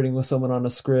collaborating with someone on a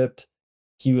script.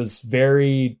 He was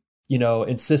very,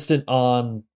 insistent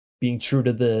on being true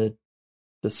to the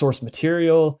source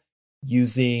material,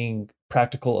 using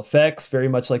practical effects, very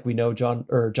much like we know Jon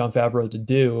Favreau to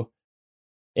do.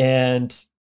 And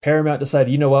Paramount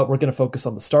decided, you know what, we're going to focus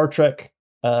on the Star Trek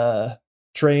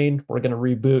train. We're going to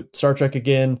reboot Star Trek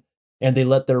again, and they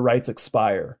let their rights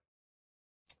expire.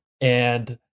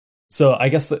 And so I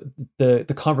guess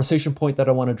the conversation point that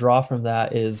I want to draw from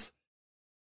that is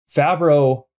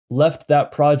Favreau left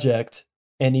that project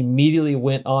and immediately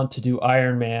went on to do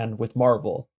Iron Man with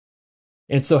Marvel.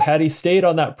 And so had he stayed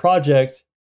on that project,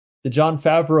 the Jon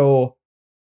Favreau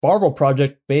Marvel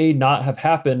project may not have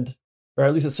happened, or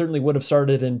at least it certainly would have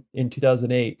started in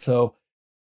 2008. So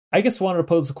I guess wanted to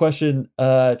pose the question,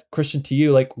 Christian, to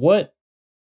you, like what,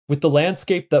 with the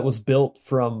landscape that was built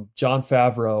from Jon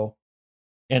Favreau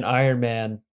and Iron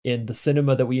Man in the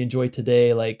cinema that we enjoy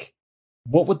today, like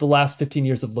what would the last 15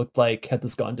 years have looked like had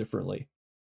this gone differently?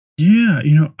 Yeah,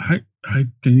 I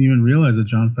didn't even realize that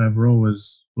Jon Favreau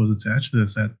was attached to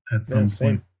this at some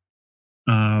point.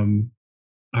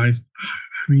 I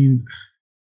mean,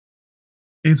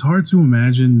 it's hard to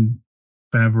imagine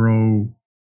Favreau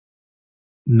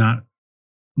not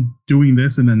doing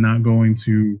this and then not going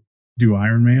to do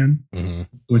Iron Man,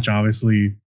 which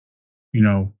obviously,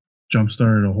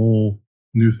 jump-started a whole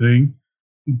new thing.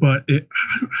 But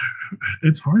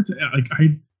it's hard to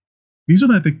these are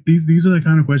the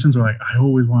kind of questions where like I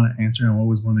always want to answer and I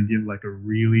always want to give like a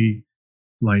really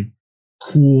like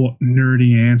cool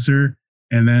nerdy answer,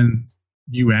 and then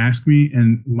you ask me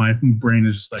and my brain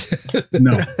is just like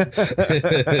no.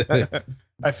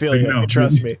 I feel you. No,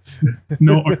 trust me.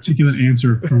 No articulate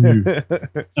answer from you.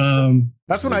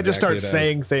 That's when I just start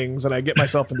saying things and I get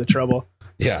myself into trouble.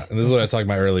 Yeah, and this is what I was talking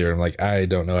about earlier. I'm like, I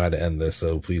don't know how to end this,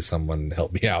 so please someone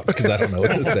help me out because I don't know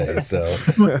what to say. So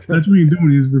that's what you do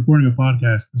when you're recording a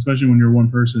podcast, especially when you're one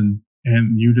person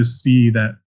and you just see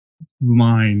that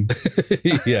line.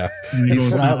 Yeah,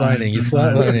 he's flatlining.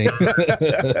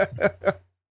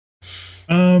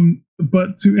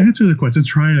 But to answer the question,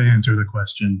 try to answer the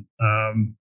question.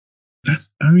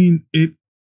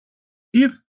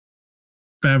 If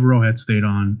Favreau had stayed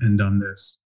on and done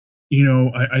this,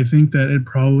 I think that it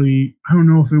probably, I don't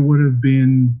know if it would have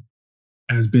been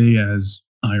as big as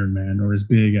Iron Man or as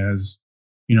big as,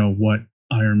 what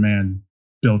Iron Man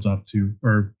built up to,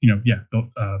 or,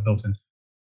 built in.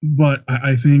 But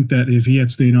I think that if he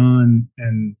had stayed on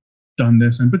and done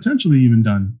this and potentially even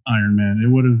done Iron Man, it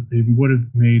would have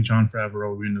made Jon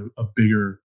Favreau a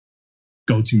bigger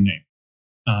go-to name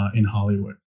in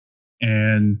Hollywood.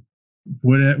 And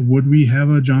would we have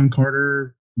a John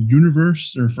Carter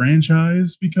universe or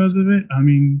franchise because of it? I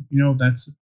mean, that's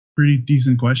a pretty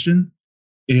decent question.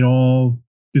 It all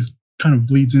just kind of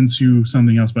bleeds into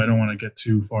something else, but I don't want to get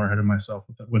too far ahead of myself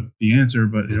with the answer.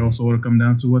 But it also would have come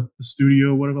down to what the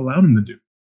studio would have allowed him to do.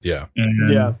 Yeah.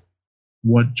 And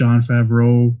what Jon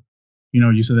Favreau,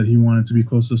 you said that he wanted to be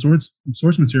close to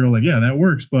source material. Like, yeah, that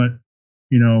works. But,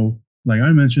 like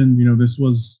I mentioned, this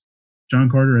was John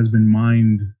Carter has been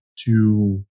mined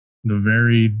to the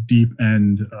very deep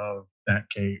end of that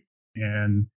cave.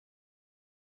 And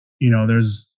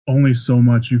there's only so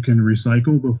much you can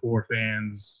recycle before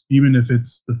fans, even if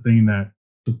it's the thing that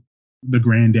the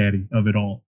granddaddy of it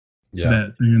all,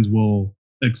 that fans will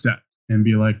accept and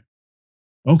be like,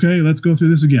 okay, let's go through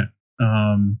this again.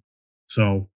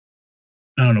 So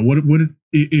I don't know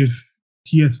if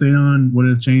he had stayed on, would it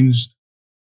have changed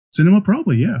cinema?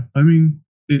 Probably, yeah. I mean,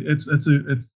 it's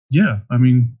yeah. I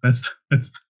mean, that's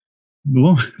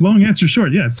the long answer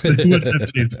short. Yes, it would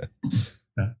have changed.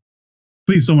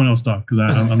 Please, someone else talk, because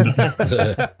I'm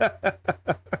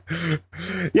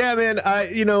yeah,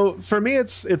 man. For me,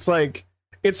 it's like,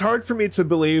 it's hard for me to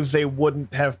believe they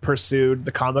wouldn't have pursued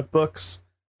the comic books.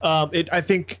 I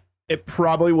think it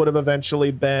probably would have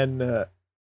eventually been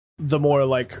the more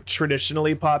like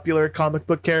traditionally popular comic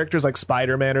book characters, like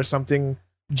Spider-Man or something,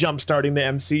 jumpstarting the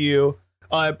MCU.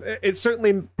 It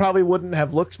certainly probably wouldn't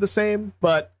have looked the same,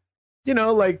 but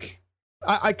like,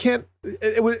 I can't.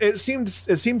 It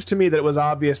seems to me that it was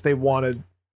obvious they wanted,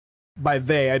 by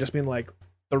they, I just mean like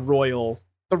the royal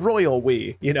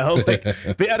we, like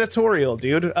the editorial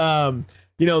dude.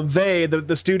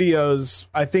 The studios,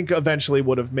 I think, eventually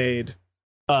would have made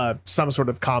some sort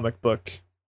of comic book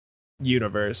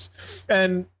universe,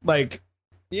 and like,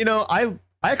 I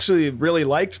actually really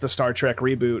liked the Star Trek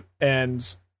reboot,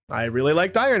 and I really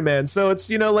liked Iron Man, so it's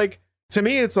like, to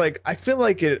me, it's like, I feel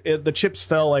like the chips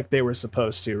fell like they were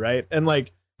supposed to, right? And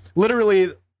like,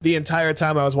 literally the entire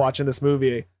time I was watching this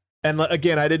movie, and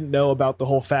again, I didn't know about the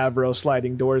whole Favreau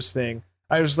sliding doors thing.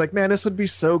 I was like, man, this would be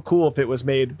so cool if it was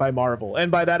made by Marvel. And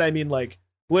by that, I mean like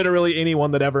literally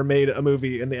anyone that ever made a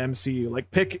movie in the MCU.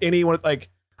 Like, pick anyone. Like,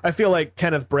 I feel like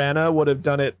Kenneth Branagh would have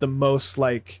done it the most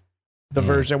like the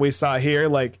version we saw here.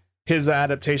 Like, his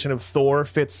adaptation of Thor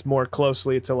fits more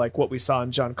closely to like what we saw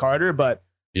in John Carter, but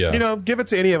yeah, give it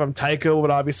to any of them. Taika would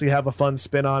obviously have a fun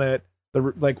spin on it.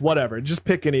 Whatever, just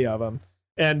pick any of them.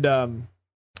 And I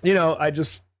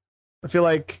feel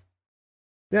like,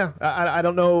 yeah, I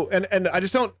don't know, and I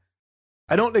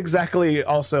don't exactly.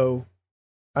 Also,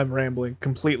 I'm rambling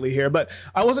completely here, but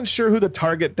I wasn't sure who the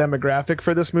target demographic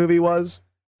for this movie was,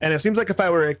 and it seems like if I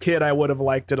were a kid, I would have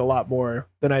liked it a lot more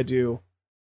than I do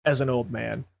as an old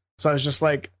man. So I was just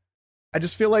like, I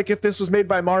just feel like if this was made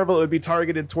by Marvel, it would be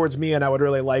targeted towards me, and I would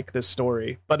really like this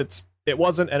story. But it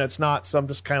wasn't, and it's not. So I'm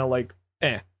just kind of like,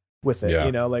 with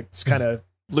it, like it's kind of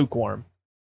lukewarm.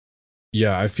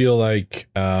 Yeah, I feel like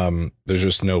there's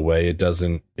just no way it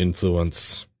doesn't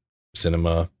influence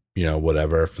cinema,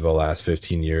 whatever, for the last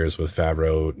 15 years with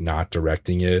Favreau not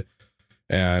directing it.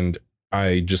 And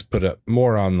I just put up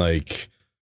more on like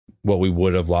what we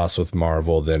would have lost with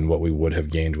Marvel than what we would have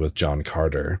gained with John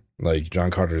Carter. Like, John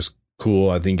Carter's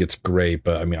cool. I think it's great,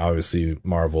 but I mean, obviously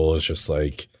Marvel is just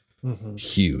like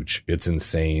huge. It's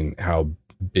insane how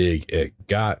big it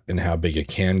got and how big it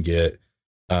can get.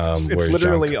 It's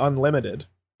literally unlimited.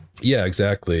 Yeah,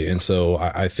 exactly. And so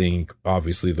I think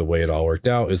obviously the way it all worked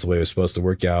out is the way it was supposed to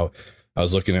work out. I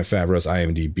was looking at Favreau's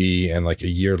IMDb, and like a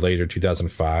year later,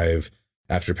 2005,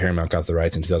 after Paramount got the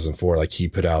rights in 2004, like he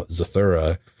put out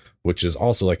Zathura, which is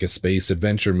also like a space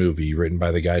adventure movie written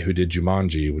by the guy who did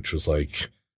Jumanji, which was like,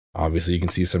 obviously you can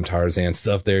see some Tarzan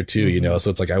stuff there too, so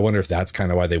it's like, I wonder if that's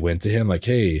kind of why they went to him, like,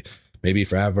 hey, maybe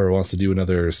Favreau wants to do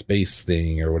another space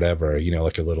thing or whatever,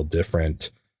 like a little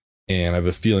different. And I have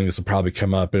a feeling this will probably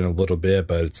come up in a little bit,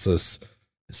 but it's just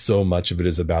so much of it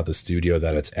is about the studio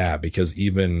that it's at, because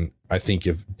even I think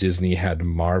if Disney had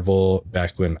Marvel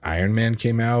back when Iron Man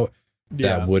came out,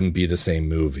 that wouldn't be the same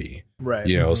movie. Right.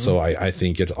 So I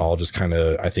think it all just kind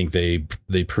of, I think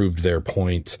they proved their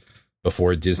point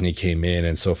before Disney came in.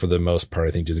 And so for the most part,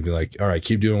 I think Disney be like, all right,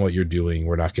 keep doing what you're doing.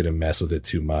 We're not going to mess with it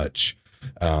too much.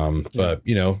 But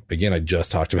again, I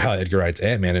just talked about Edgar Wright's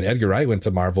Ant-Man, and Edgar Wright went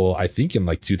to Marvel, I think in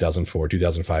like 2004,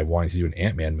 2005, wanting to do an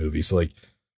Ant-Man movie. So like,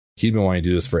 he'd been wanting to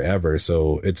do this forever.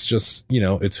 So it's just,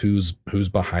 it's who's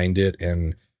behind it.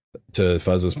 And to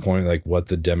Fuzz's point, like what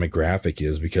the demographic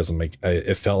is, because I'm like,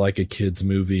 it felt like a kid's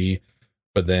movie,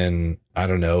 but then I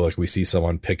don't know, like we see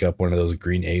someone pick up one of those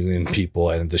green alien people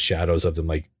and the shadows of them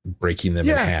like breaking them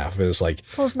in half. And it's like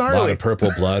a lot of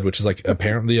purple blood, which is like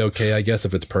apparently okay, I guess,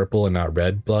 if it's purple and not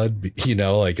red blood,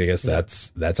 like I guess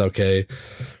that's okay,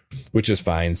 which is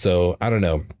fine. So I don't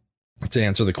know, to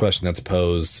answer the question that's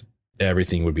posed,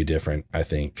 everything would be different. I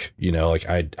think, like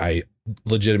I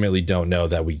legitimately don't know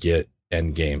that we get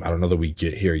Endgame. I don't know that we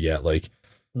get here yet. Like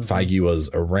Feige was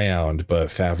around, but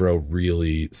Favreau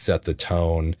really set the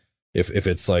tone. If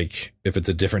it's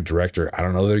a different director, I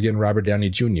don't know, they're getting Robert Downey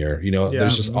Jr.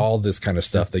 There's just all this kind of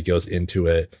stuff that goes into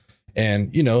it.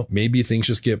 And, maybe things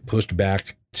just get pushed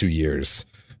back 2 years.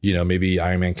 you know, maybe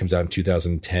Iron Man comes out in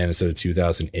 2010 instead of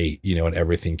 2008, you know, and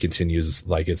everything continues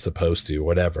like it's supposed to,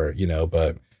 whatever, you know,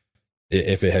 but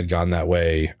if it had gone that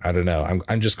way, I don't know.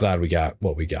 I'm just glad we got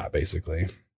what we got, basically.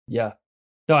 Yeah.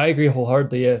 No, I agree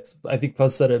wholeheartedly. Yeah, I think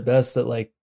Fuzz said it best that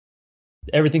like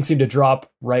everything seemed to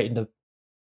drop right into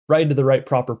the right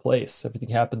proper place. Everything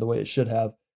happened the way it should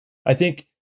have. I think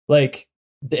like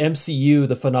the MCU,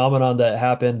 the phenomenon that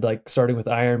happened, like starting with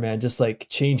Iron Man, just like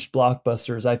changed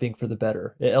blockbusters, I think, for the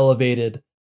better. It elevated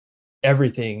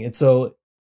everything. And so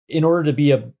in order to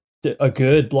be a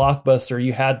good blockbuster,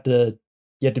 you had to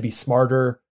be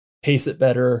smarter, pace it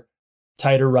better,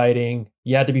 tighter writing.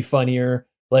 You had to be funnier.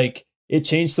 Like it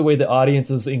changed the way the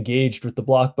audiences engaged with the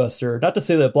blockbuster. Not to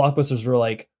say that blockbusters were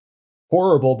like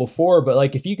horrible before, but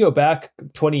like if you go back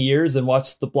 20 years and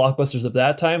watch the blockbusters of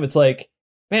that time, it's like,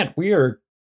 man, we are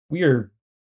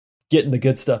getting the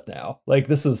good stuff now. Like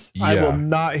this is, I will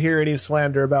not hear any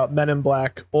slander about Men in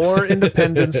Black or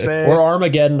Independence Day or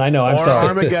Armageddon. I know, I'm sorry.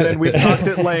 Armageddon. We've talked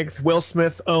at length. Will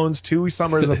Smith owns 2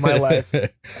 summers of my life.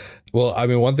 Well, I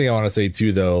mean, one thing I want to say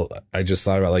too, though, I just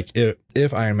thought about like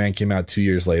if Iron Man came out 2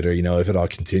 years later, you know, if it all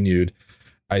continued,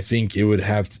 I think it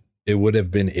would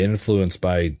have been influenced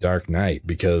by Dark Knight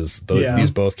because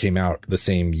these both came out the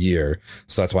same year.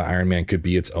 So that's why Iron Man could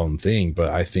be its own thing.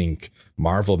 But I think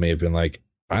Marvel may have been like,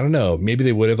 I don't know, maybe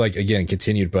they would have like, again,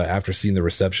 continued. But after seeing the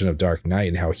reception of Dark Knight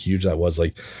and how huge that was,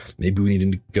 like maybe we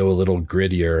need to go a little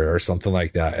grittier or something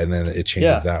like that. And then it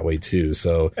changes that way, too.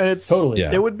 So and it's totally,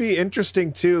 it would be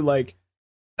interesting, too, like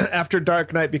after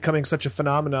Dark Knight becoming such a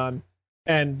phenomenon.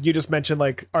 And you just mentioned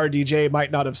like RDJ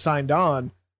might not have signed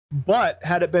on. But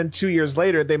had it been 2 years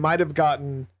later, they might have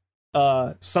gotten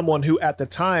someone who at the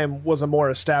time was a more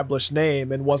established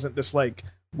name and wasn't this like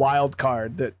wild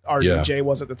card that RDJ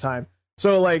was at the time.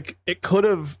 So like it could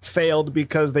have failed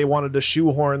because they wanted to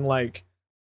shoehorn like,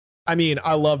 I mean,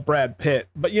 I love Brad Pitt,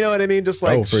 but you know what I mean? Just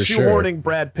like shoehorning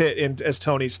Brad Pitt in as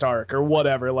Tony Stark or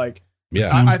whatever. Like,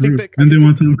 I think that. And they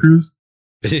want Tom Cruise?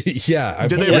 Yeah.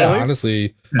 Did they really?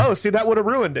 Honestly. Oh, see, that would have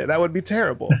ruined it. That would be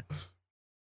terrible.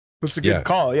 That's a good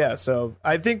call. Yeah. So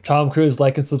I think Tom Cruise,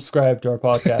 like and subscribe to our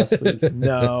podcast, please.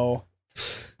 No,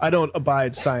 I don't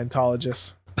abide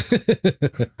Scientologists.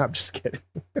 I'm just kidding.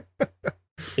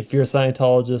 If you're a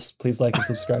Scientologist, please like and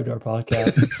subscribe to our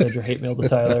podcast. Send your hate mail to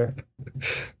Tyler.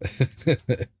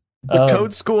 The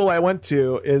code school I went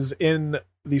to is in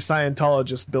the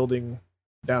Scientologist building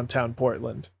downtown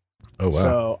Portland. Oh,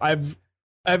 wow.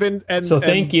 So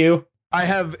thank you. I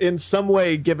have in some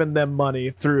way given them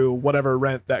money through whatever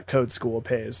rent that code school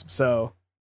pays. So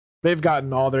they've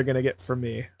gotten all they're going to get from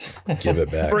me. Give it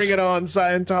back. Bring it on,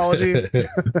 Scientology.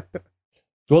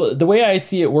 Well, the way I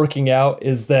see it working out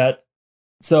is that,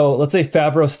 so let's say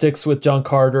Favreau sticks with John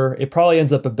Carter. It probably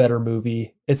ends up a better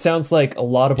movie. It sounds like a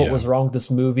lot of what was wrong with this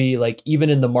movie, like even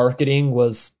in the marketing,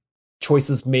 was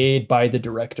choices made by the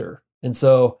director. And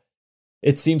so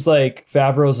it seems like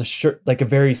Favreau's a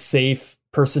very safe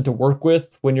person to work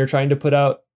with when you're trying to put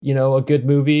out, you know, a good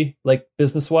movie, like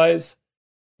business wise.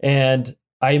 And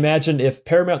I imagine if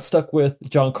Paramount stuck with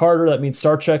John Carter, that means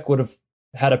Star Trek would have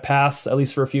had a pass, at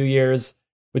least for a few years,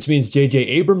 which means J.J.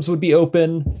 Abrams would be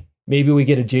open. Maybe we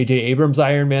get a J.J. Abrams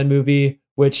Iron Man movie,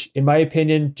 which in my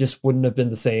opinion just wouldn't have been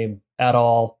the same at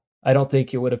all. I don't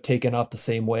think it would have taken off the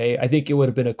same way. I think it would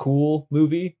have been a cool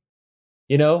movie,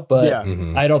 you know, but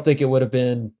I don't think it would have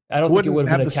been, a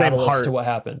catalyst to what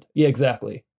happened. Yeah,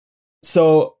 exactly.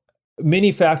 So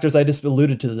many factors, I just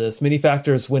alluded to this, many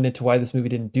factors went into why this movie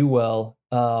didn't do well.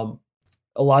 A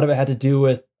lot of it had to do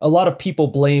with, a lot of people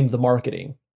blamed the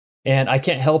marketing. And I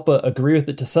can't help but agree with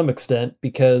it to some extent,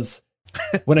 because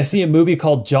when I see a movie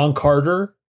called John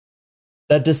Carter,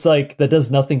 that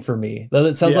does nothing for me.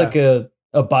 That sounds like a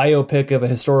biopic of a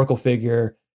historical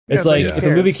figure. It's like if a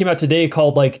movie came out today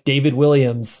called like David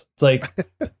Williams, it's like,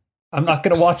 I'm not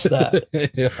going to watch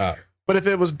that. But if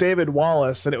it was David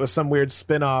Wallace and it was some weird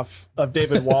spin-off of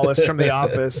David Wallace from The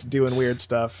Office doing weird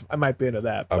stuff, I might be into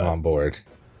that. I'm on board.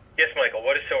 Yes, Michael,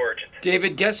 what is so urgent?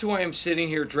 David, guess who I am sitting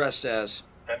here dressed as?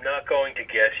 I'm not going to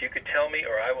guess. You could tell me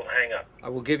or I will hang up. I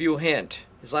will give you a hint.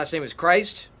 His last name is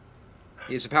Christ.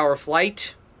 He has the power of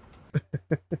flight.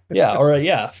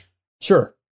 Yeah,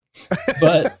 sure.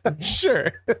 But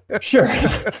sure.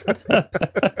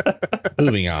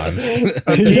 Moving on.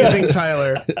 Appeasing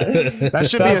Tyler. That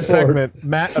should be a segment.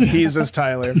 Matt appeases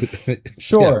Tyler.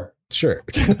 Sure. Sure.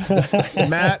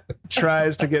 Matt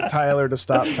tries to get Tyler to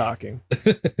stop talking.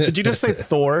 Did you just say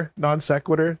Thor? Non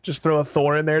sequitur? Just throw a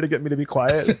Thor in there to get me to be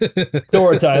quiet?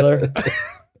 Thor, Tyler.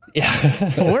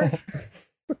 Thor?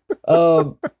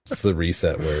 It's the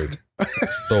reset word.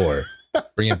 Thor.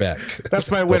 Bring it back.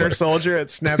 That's my Winter Soldier. It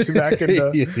snaps you back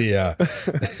into. Yeah.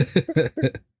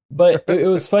 But it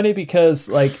was funny because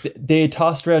like they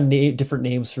tossed around different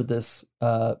names for this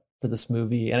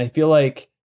movie, and I feel like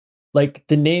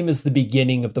the name is the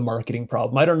beginning of the marketing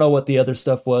problem. I don't know what the other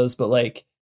stuff was, but like,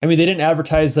 I mean, they didn't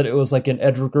advertise that it was like an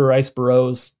Edgar Rice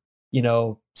Burroughs,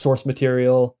 source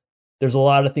material. There's a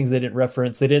lot of things they didn't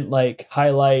reference. They didn't like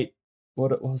highlight.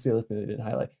 What was the other thing they didn't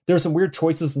highlight? There were some weird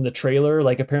choices in the trailer.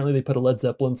 Like apparently they put a Led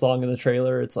Zeppelin song in the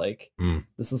trailer. It's like,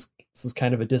 this is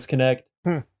kind of a disconnect.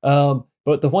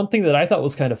 But the one thing that I thought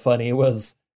was kind of funny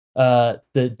was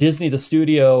the Disney, the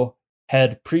studio,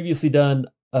 had previously done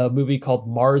a movie called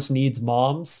Mars Needs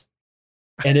Moms,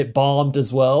 and it bombed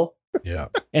as well. Yeah.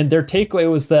 And their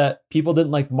takeaway was that people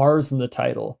didn't like Mars in the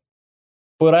title.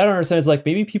 But what I don't understand is like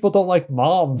maybe people don't like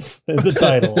moms in the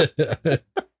title.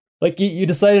 Like you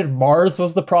decided Mars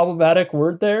was the problematic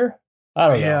word there? I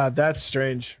don't know. Yeah, that's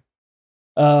strange.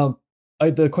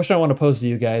 The question I want to pose to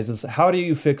you guys is how do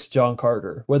you fix John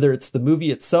Carter? Whether it's the movie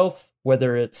itself,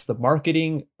 whether it's the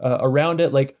marketing around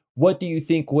it, like what do you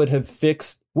think would have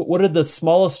fixed? What are the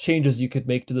smallest changes you could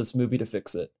make to this movie to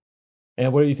fix it?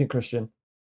 And what do you think, Christian?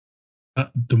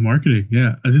 The marketing,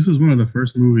 yeah. This was one of the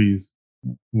first movies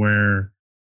where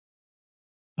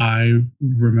I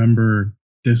remember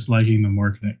disliking the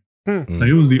marketing. Like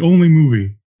it was the only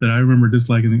movie that I remember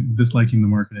disliking the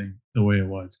marketing the way it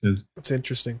was, because it's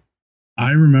interesting.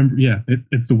 I remember,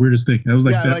 it's the weirdest thing. I was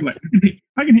like, I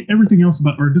can hate everything else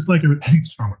about, or dislike everything.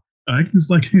 I can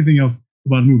dislike anything else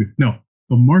about a movie. No,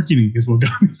 the marketing is what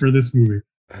got me for this movie.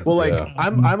 Well, like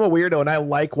I'm a weirdo and I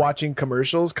like watching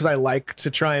commercials because I like to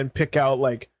try and pick out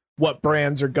like what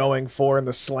brands are going for and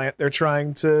the slant they're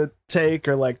trying to take,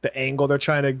 or like the angle they're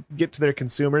trying to get to their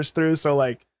consumers through. So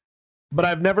like, but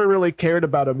I've never really cared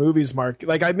about a movie's market.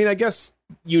 Like, I mean, I guess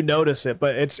you notice it,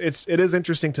 but it is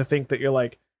interesting to think that you're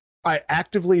like, I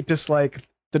actively dislike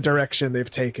the direction they've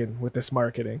taken with this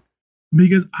marketing.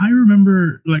 Because I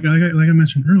remember, like I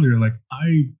mentioned earlier, like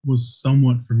I was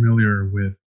somewhat familiar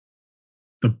with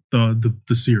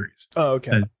the series. Oh,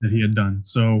 okay. That he had done.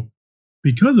 So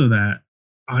because of that,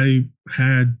 I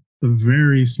had a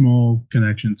very small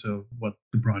connection to what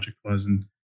the project was and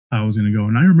how I was going to go.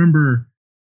 And I remember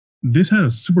this had a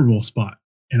Super Bowl spot,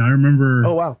 and I remember.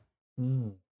 Oh wow.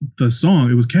 The song,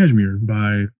 it was Kashmir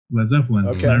by Led Zeppelin.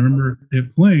 Okay. And I remember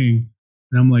it playing,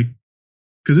 and I'm like,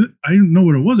 because I didn't know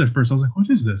what it was at first. I was like, what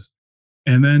is this?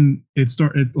 And then it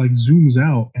like zooms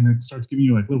out and it starts giving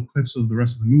you like little clips of the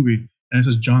rest of the movie, and it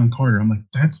says John Carter. I'm like,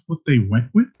 that's what they went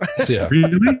with? Yeah.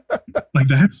 Really? Like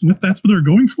that's what they're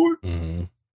going for? Mm-hmm.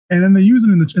 And then they use it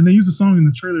and they use the song in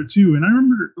the trailer too. And I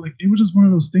remember like it was just one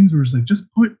of those things where it's like,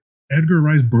 just put Edgar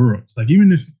Rice Burroughs. Like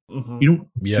even if you don't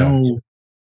know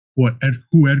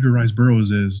who Edgar Rice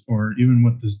Burroughs is, or even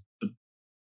what the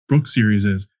Brooks series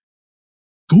is,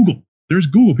 Google. There's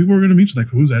Google. People are going to meet you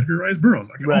like, who's Edgar Rice Burroughs?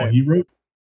 Like, right. Oh, he wrote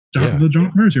the John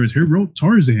Carter series. He wrote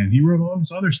Tarzan. He wrote all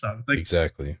this other stuff. It's like,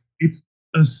 exactly. It's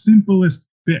a simplest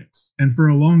fix. And for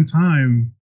a long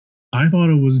time, I thought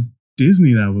it was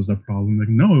Disney that was the problem. Like,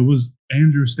 no, it was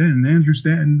Andrew Stanton. Andrew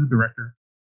Stanton, the director,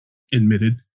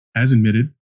 admitted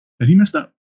that he messed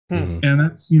up. Mm-hmm. And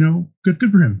that's,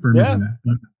 good for him for admitting that.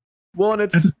 But well, and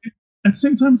it's at the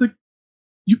same time, it's like,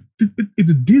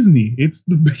 it's Disney. It's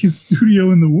the biggest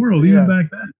studio in the world, even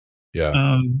back then.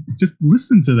 Yeah. Just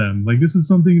listen to them. Like, this is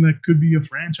something that could be a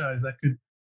franchise that could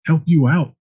help you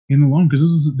out in the long,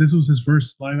 because this was his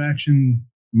first live action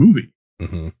movie.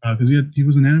 Because he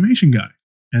was an animation guy,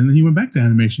 and then he went back to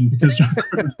animation because John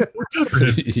Carter worked out for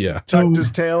him. Tucked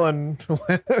his tail and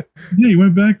he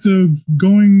went back to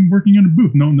working in a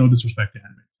booth. No disrespect to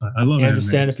animation. I love I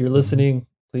understand animation. if you're listening.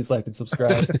 Please like and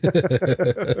subscribe.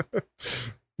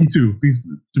 Me too. Please,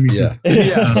 to me too.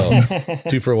 Yeah.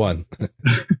 2 for 1.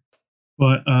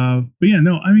 But yeah,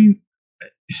 no. I mean,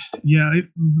 the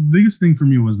biggest thing for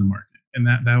me was the market, and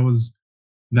that was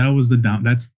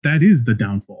the that is the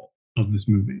downfall of this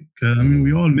movie. Because I mean,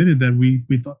 we all admitted that we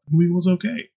thought the movie was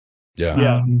okay.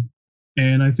 Yeah.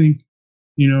 And I think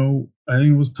I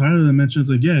think it was Tyler that mentioned,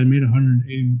 it's like, it made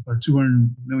 $180 or $200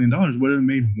 million. Would it have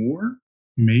made more?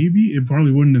 Maybe. It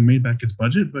probably wouldn't have made back its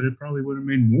budget, but it probably would have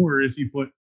made more if you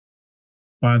put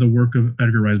by the work of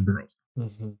Edgar Rice Burroughs.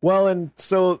 Mm-hmm. Well, and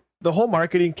so the whole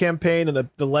marketing campaign and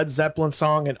the Led Zeppelin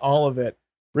song and all of it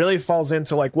really falls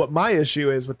into like what my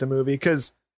issue is with the movie.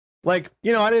 Because like,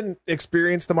 I didn't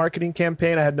experience the marketing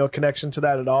campaign. I had no connection to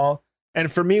that at all.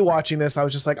 And for me watching this, I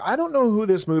was just like, I don't know who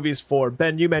this movie's for.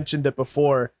 Ben, you mentioned it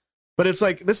before, but it's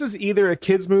like, this is either a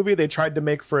kid's movie they tried to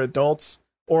make for adults,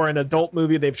 or an adult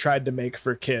movie they've tried to make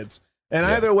for kids. And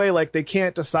either way, like, they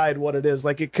can't decide what it is.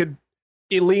 Like, it could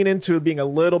lean into it being a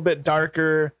little bit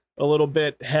darker, a little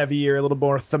bit heavier, a little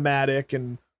more thematic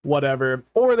and whatever,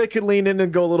 or they could lean in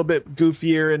and go a little bit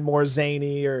goofier and more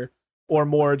zany or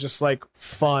more just like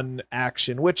fun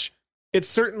action, which it's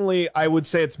certainly, I would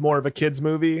say it's more of a kids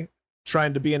movie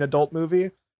trying to be an adult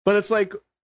movie, but it's like,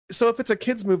 so if it's a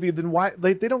kids movie, then why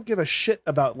they don't give a shit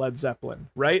about Led Zeppelin,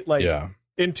 right? Like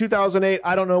in 2008,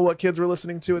 I don't know what kids were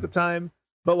listening to at the time,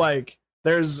 but like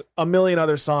there's a million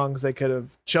other songs they could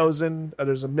have chosen.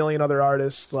 There's a million other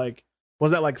artists. Like,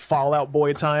 was that like Fall Out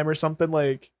Boy time or something?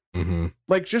 Like,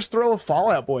 like just throw a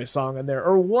Fall Out Boy song in there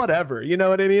or whatever. You know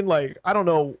what I mean? Like, I don't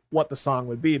know what the song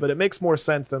would be, but it makes more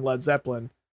sense than Led Zeppelin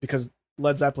because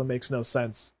Led Zeppelin makes no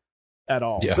sense at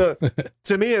all. Yeah. So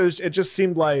to me, it just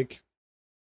seemed like,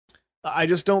 I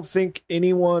just don't think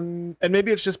anyone, and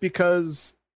maybe it's just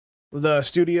because the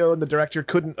studio and the director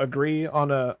couldn't agree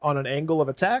on an angle of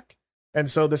attack, and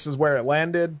so this is where it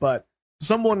landed. But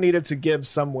someone needed to give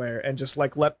somewhere and just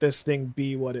like let this thing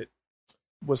be what it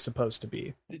was supposed to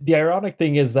be. The ironic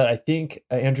thing is that I think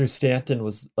Andrew Stanton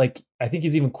was like, I think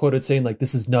he's even quoted saying like,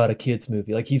 "This is not a kids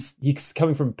movie." Like he's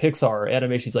coming from Pixar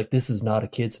animation. He's like, "This is not a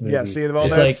kids movie." Yeah, see, well,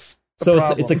 it's that's like so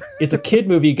problem. it's a kid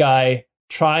movie guy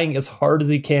trying as hard as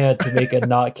he can to make a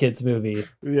not kids movie.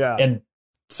 Yeah, and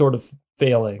sort of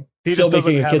failing. He Still just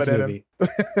making a doesn't kids have it in movie.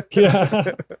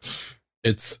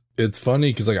 Yeah. It's funny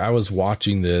because like I was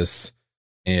watching this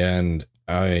and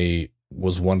I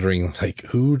was wondering like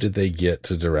who did they get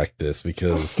to direct this,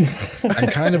 because I'm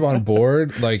kind of on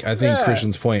board. Like I think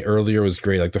Christian's point earlier was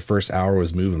great. Like the first hour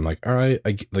was moving. I'm like, all right,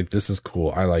 like this is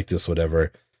cool. I like this,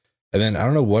 whatever. And then I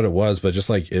don't know what it was, but just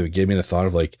like it gave me the thought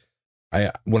of like,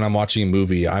 when I'm watching a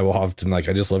movie, I will often like,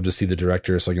 I just love to see the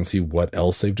director so I can see what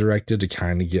else they've directed to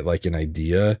kind of get like an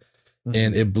idea.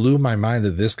 And it blew my mind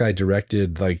that this guy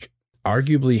directed like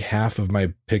arguably half of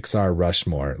my Pixar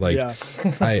Rushmore. Like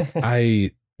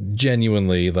I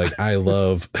genuinely like, I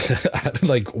love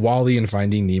like Wall-E and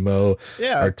Finding Nemo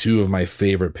are two of my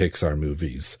favorite Pixar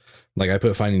movies. Like I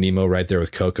put Finding Nemo right there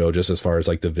with Coco, just as far as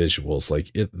like the visuals,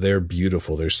 like they're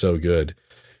beautiful. They're so good.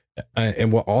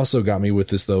 And what also got me with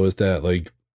this though is that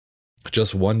like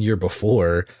just 1 year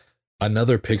before,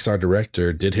 another Pixar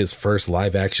director did his first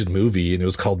live action movie, and it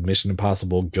was called Mission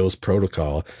Impossible Ghost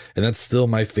Protocol, and that's still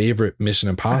my favorite Mission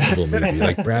Impossible movie.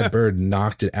 Like Brad Bird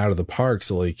knocked it out of the park.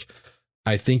 So like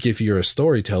I think if you're a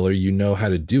storyteller, you know how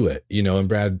to do it, you know, and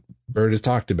Brad Bird has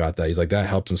talked about that. He's like, that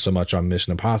helped him so much on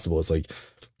Mission Impossible. It's like,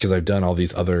 because I've done all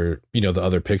these other, you know, the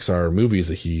other Pixar movies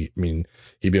that he'd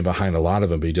been behind a lot of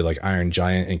them, but he did like Iron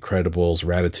Giant, Incredibles,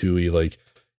 Ratatouille. Like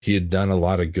he had done a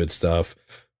lot of good stuff.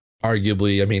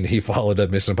 Arguably, I mean, he followed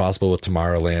up Mission Impossible with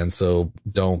Tomorrowland, so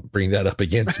don't bring that up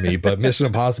against me, but Mission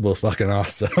Impossible is fucking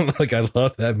awesome. Like I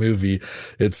love that movie.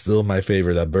 It's still my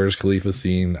favorite. That Burj Khalifa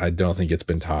scene, I don't think it's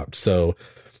been topped. So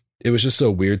it was just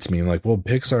so weird to me. I'm like, well,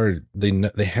 Pixar,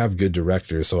 they have good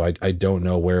directors, so I don't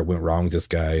know where it went wrong with this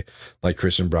guy. Like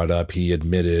Christian brought up, he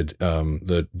admitted,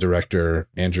 the director,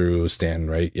 Andrew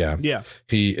Stanton, right? Yeah.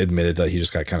 He admitted that he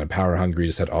just got kind of power hungry,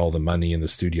 just had all the money in the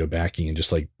studio backing and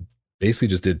just like basically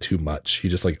just did too much. He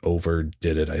just like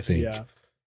overdid it, I think.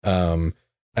 I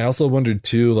also wondered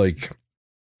too, like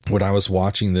when I was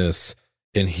watching this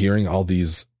and hearing all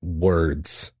these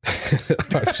words,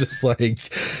 I was just like,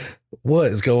 what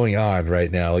is going on right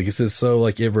now? Like, this is so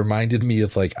like, it reminded me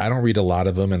of like, I don't read a lot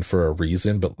of them and for a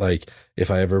reason, but like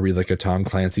if I ever read like a Tom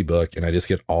Clancy book and I just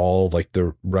get all like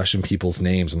the Russian people's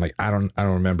names, I'm like, I don't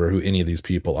remember who any of these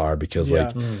people are, because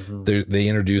like they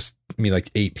introduced me like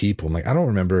 8 people. I'm like, I don't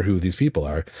remember who these people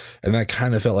are. And that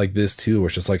kind of felt like this too, where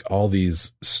it's just like all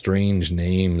these strange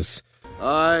names.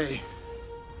 I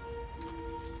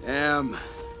am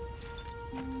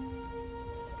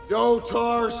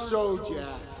Dotar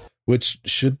Sojak. Which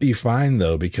should be fine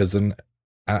though, because then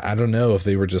I don't know if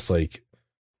they were just like,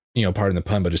 you know, pardon the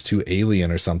pun, but just too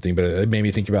alien or something. But it made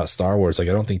me think about Star Wars. Like,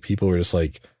 I don't think people were just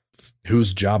like,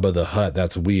 who's Jabba the Hutt?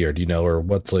 That's weird, you know, or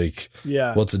what's like,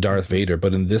 what's Darth Vader?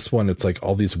 But in this one, it's like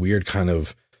all these weird kind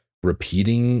of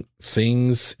repeating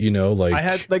things, you know, like I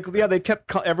had like, they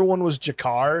kept, everyone was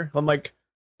Jakar. I'm like,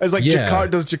 I was like, Jakar,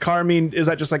 does Jakar mean, is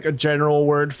that just like a general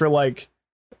word for like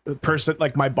a person,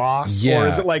 like my boss, or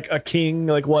is it like a king?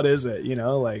 Like, what is it, you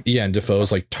know, like, and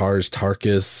Defoe's like Tars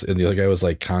Tarkus, and the other guy was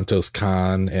like Kantos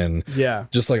Khan, and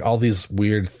just like all these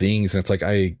weird things. And it's like,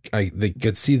 they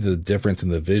could see the difference in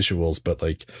the visuals, but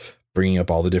like bringing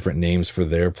up all the different names for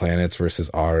their planets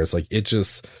versus ours, like it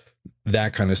just,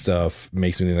 that kind of stuff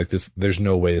makes me think like this, there's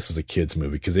no way this was a kid's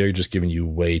movie, because they're just giving you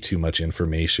way too much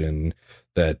information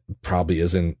that probably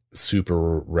isn't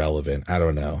super relevant. I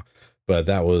don't know. But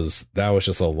that was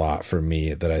just a lot for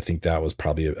me, that I think that was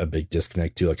probably a big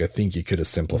disconnect too. Like, I think you could have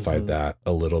simplified that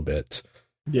a little bit.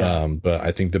 Yeah. But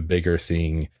I think the bigger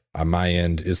thing on my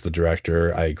end is the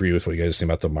director. I agree with what you guys are saying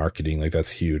about the marketing. Like,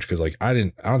 that's huge. Cause like, I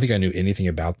don't think I knew anything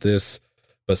about this,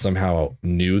 but somehow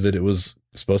knew that it was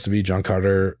supposed to be John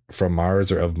Carter from Mars,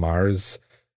 or of Mars.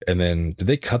 And then did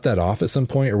they cut that off at some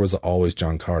point, or was it always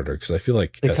John Carter? Cause I feel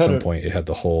like at some point it had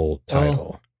the whole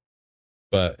title.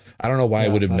 But I don't know why I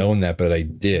would have known that, but I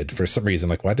did for some reason.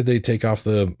 Like, why did they take off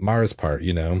the Mars part,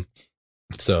 you know?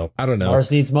 So I don't know.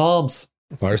 Mars needs moms.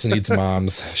 Mars needs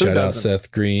moms. Shout out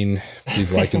Seth Green.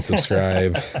 Please like and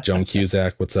subscribe. Joan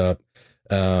Cusack, what's up?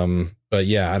 But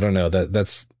yeah, I don't know.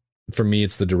 That's for me,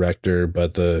 it's the director,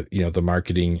 but the, you know, the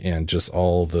marketing and just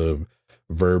all the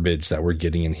verbiage that we're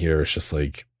getting in here is just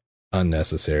like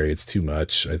unnecessary. It's too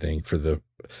much, I think, for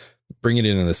bring it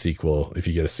in the sequel, if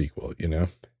you get a sequel, you know?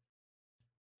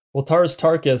 Well, Tars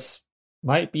Tarkas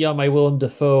might be on my Willem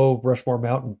Dafoe Rushmore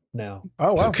Mountain now.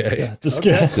 Oh, wow. Okay. Yeah, just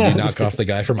Did he knock off the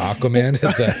guy from Aquaman?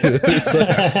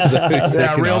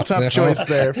 Yeah, real tough choice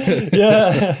there.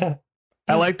 Yeah.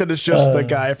 I like that it's just the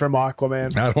guy from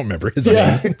Aquaman. I don't remember his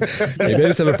name. Maybe I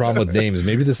just have a problem with names.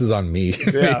 Maybe this is on me.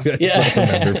 Yeah. I just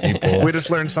don't remember people. We just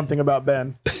learned something about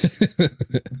Ben.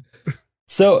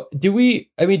 So do we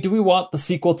want the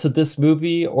sequel to this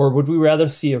movie, or would we rather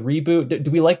see a reboot? Do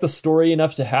we like the story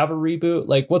enough to have a reboot?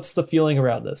 Like, what's the feeling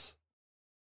around this?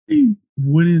 I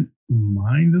wouldn't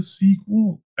mind a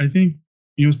sequel. I think,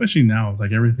 you know, especially now,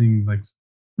 like everything, like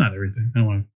not everything. I don't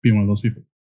want to be one of those people,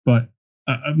 but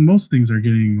most things are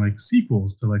getting like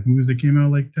sequels to like movies that came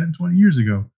out like 10, 20 years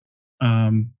ago.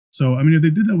 So, I mean, if they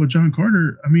did that with John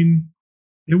Carter, I mean,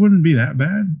 it wouldn't be that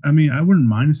bad. I mean, I wouldn't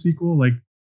mind a sequel. Like,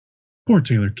 poor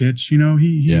Taylor Kitsch, you know,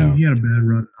 he had a bad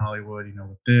run in Hollywood, you know,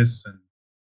 with this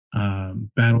and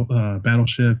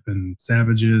Battleship and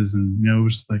Savages, and you know, it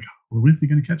was just like, well, when is he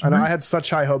going to catch? I know, I had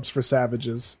such high hopes for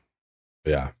Savages.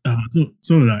 Yeah. So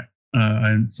did I.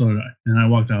 And I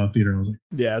walked out of the theater. And I was like,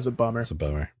 yeah, it's a bummer. It's a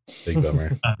bummer, big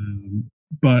bummer.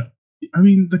 But I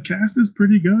mean, the cast is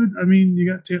pretty good. I mean,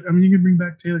 you can bring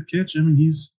back Taylor Kitsch. I mean,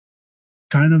 he's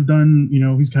kind of done, you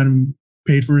know, he's kind of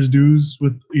paid for his dues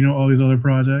with, you know, all these other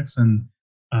projects. And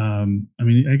I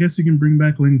mean, I guess you can bring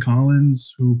back Lynn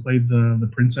Collins, who played the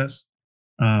princess.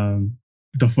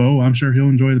 Dafoe, I'm sure he'll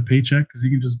enjoy the paycheck because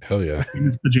he can just be in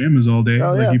his pajamas all day.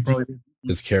 Oh, like yeah. he probably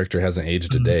His character hasn't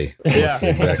aged a day. Yeah.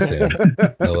 Exact same.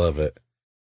 I love it.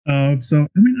 So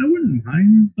I mean, I wouldn't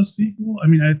mind a sequel. I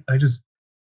mean,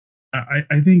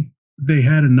 I think they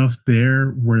had enough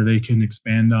there where they can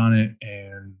expand on it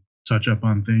and touch up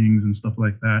on things and stuff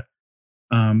like that.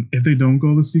 If they don't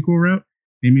go the sequel route,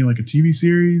 maybe like a TV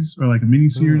series or like a mini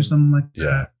series or something like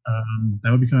that.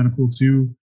 That would be kind of cool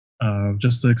too.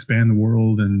 Just to expand the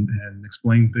world and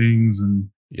explain things and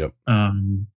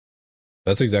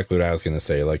that's exactly what I was going to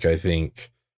say. Like, I think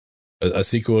a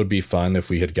sequel would be fun if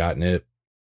we had gotten it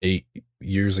 8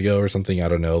 years ago or something. I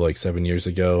don't know, like 7 years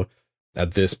ago.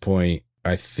 At this point,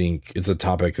 I think it's a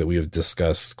topic that we have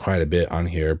discussed quite a bit on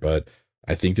here, but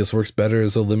I think this works better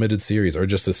as a limited series or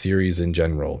just a series in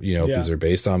general. You know, if these are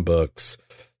based on books,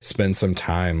 spend some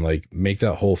time, like make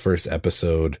that whole first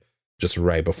episode just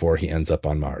right before he ends up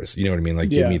on Mars. You know what I mean?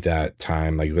 Like, give me that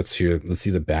time. Like, let's see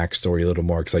the backstory a little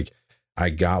more. Cause like, I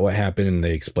got what happened and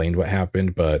they explained what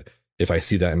happened, but if I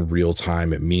see that in real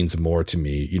time, it means more to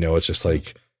me. You know, it's just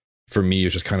like, for me,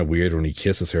 it's just kind of weird when he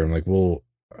kisses her. I'm like, well,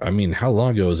 I mean, how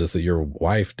long ago is this that your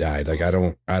wife died? Like, I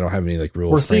don't have any like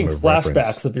real. We're seeing flashbacks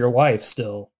reference of your wife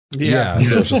still. Yeah.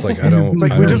 So it's just like, I don't. It's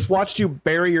like, we just watched you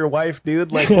bury your wife,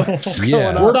 dude. Like, what's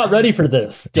going on? We're not ready for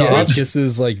this. Yeah, he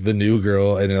kisses like the new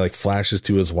girl and it like flashes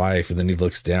to his wife, and then he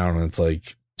looks down and it's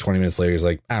like 20 minutes later, he's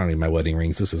like, I don't need my wedding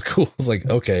rings. This is cool. It's like,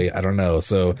 okay, I don't know.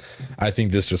 So I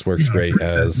think this just works great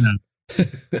as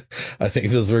I think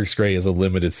this works great as a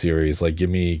limited series. Like, give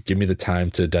me the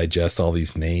time to digest all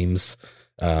these names.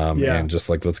 And just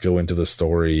like, let's go into the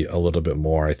story a little bit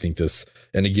more. I think this,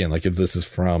 and again, like if this is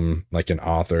from like an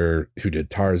author who did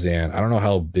Tarzan, I don't know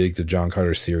how big the John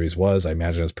Carter series was. I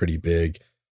imagine it's pretty big,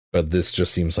 but this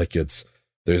just seems like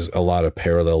there's a lot of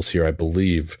parallels here. I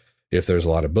believe if there's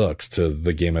a lot of books to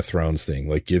the Game of Thrones thing,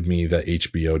 like give me that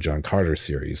HBO John Carter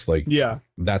series. Like,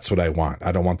 that's what I want.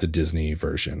 I don't want the Disney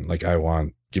version. Like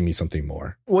give me something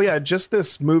more. Well, yeah, just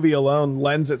this movie alone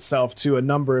lends itself to a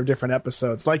number of different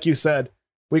episodes. Like you said,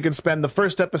 we can spend the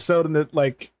first episode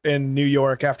in New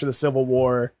York after the Civil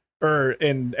War, or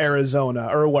in Arizona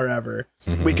or wherever.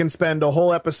 Mm-hmm. We can spend a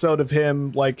whole episode of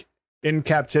him like in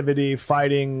captivity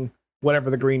fighting whatever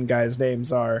the green guys'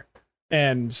 names are,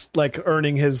 and like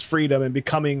earning his freedom and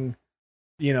becoming,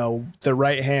 the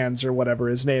right hands or whatever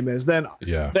his name is. Then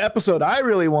Yeah. the episode I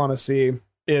really want to see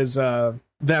is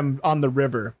them on the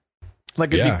river.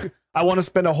 Like, I want to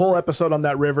spend a whole episode on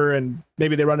that river, and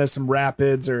maybe they run into some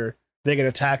rapids, or they get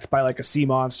attacked by like a sea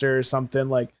monster or something.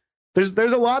 Like, there's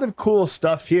a lot of cool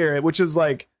stuff here, which is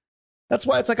like, that's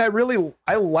why it's like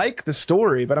I like the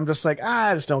story, but I'm just like,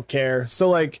 I just don't care. So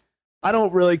like, I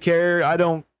don't really care.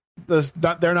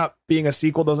 They're not being a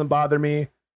sequel doesn't bother me.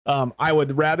 I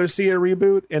would rather see a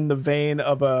reboot in the vein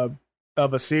of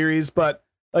a series, but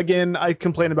again, I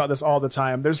complain about this all the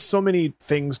time. There's so many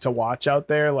things to watch out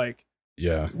there. Like,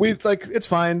 Yeah. it's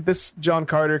fine. This John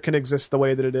Carter can exist the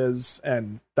way that it is,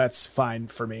 and that's fine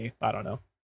for me. I don't know.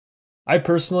 I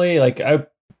personally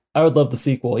I would love the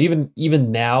sequel.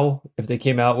 Even now, if they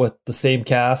came out with the same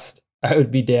cast, I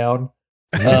would be down.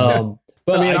 But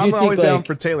I mean, I'm always down like,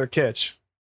 for Taylor Kitsch.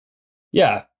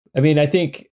 Yeah, I mean, I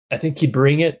think he'd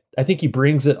bring it. I think he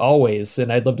brings it always,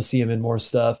 and I'd love to see him in more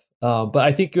stuff. But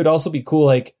I think it would also be cool.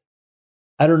 Like,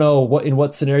 I don't know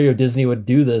what scenario Disney would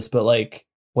do this, but like,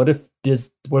 what if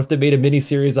they made a mini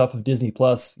series off of Disney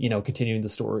Plus? Continuing the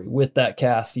story with that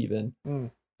cast, even.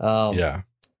 Yeah.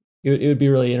 It would be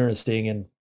really interesting, and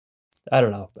I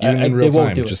don't know. Even in real they won't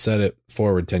time, do just set it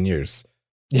forward 10 years.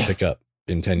 Yeah. Pick up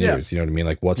in 10 years. You know what I mean?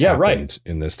 Like, what's Yeah, happened right.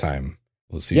 in this time?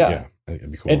 Let's see. Yeah. Yeah. I think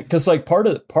it'd be cool. And because like part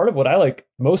of what I like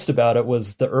most about it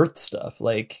was the Earth stuff.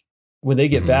 Like when they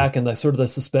get Mhm. back and the sort of the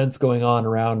suspense going on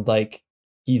around like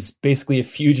he's basically a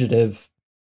fugitive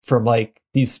from like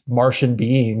these Martian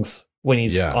beings when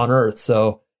he's Yeah. on Earth.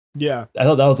 So Yeah, I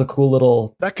thought that was a cool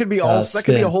little. that could be that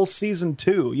could be spin. a whole season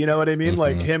 2. You know what I mean?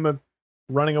 Like Mhm. him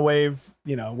running away,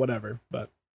 whatever. But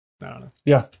I don't know.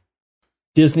 Yeah,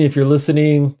 Disney, if you're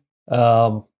listening,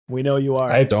 We know you are.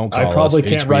 I Don't call I probably us.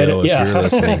 can't HBO, write it. If Yeah, you're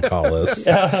listening, call us.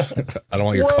 Yeah. I don't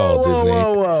want your call, Disney.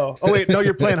 Whoa. Oh wait, no,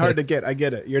 you're playing hard to get. I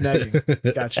get it. You're nagging.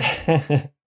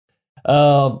 Gotcha.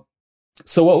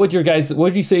 So what would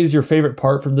you say is your favorite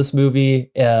part from this movie?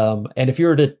 And if you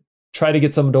were to try to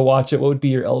get someone to watch it, what would be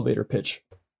your elevator pitch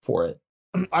for it?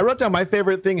 I wrote down my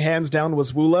favorite thing, hands down,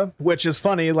 was Woola, which is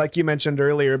funny. Like you mentioned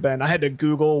earlier, Ben, I had to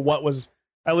Google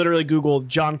I literally Googled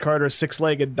John Carter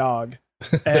six-legged dog.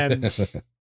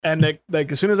 And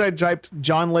like as soon as I typed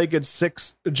John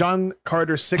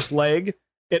Carter six leg,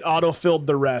 it auto-filled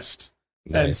the rest.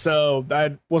 Nice. And so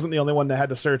I wasn't the only one that had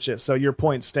to search it. So your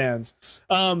point stands.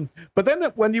 But then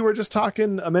when you were just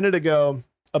talking a minute ago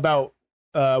about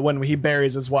when he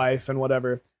buries his wife and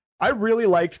whatever, I really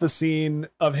liked the scene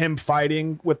of him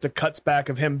fighting with the cuts back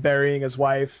of him burying his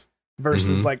wife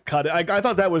versus Mhm. like cut. I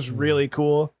thought that was really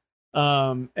cool.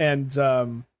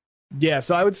 Yeah,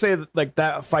 so I would say that like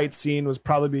that fight scene was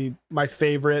probably my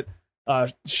favorite.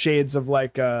 Shades of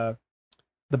like the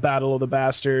Battle of the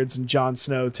Bastards and Jon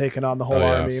Snow taking on the whole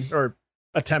army, or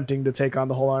attempting to take on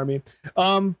the whole army.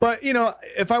 But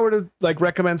if I were to like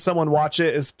recommend someone watch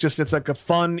it, it's like a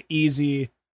fun, easy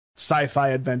sci-fi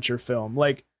adventure film.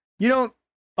 Like, you don't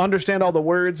understand all the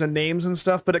words and names and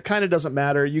stuff, but it kind of doesn't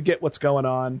matter. You get what's going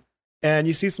on, and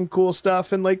you see some cool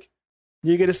stuff, and like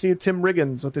you get to see Tim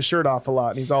Riggins with his shirt off a lot,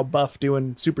 and he's all buff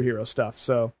doing superhero stuff.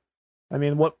 So, I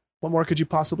mean, what more could you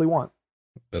possibly want?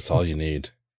 That's all you need.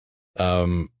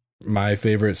 My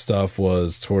favorite stuff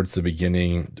was towards the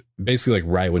beginning, basically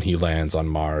like right when he lands on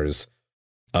Mars,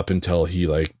 up until he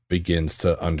like begins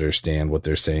to understand what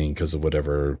they're saying because of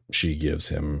whatever she gives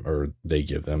him or they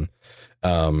give them.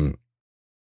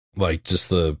 Like just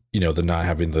the not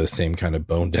having the same kind of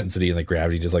bone density and the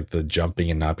gravity, just like the jumping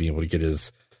and not being able to get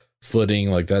his footing.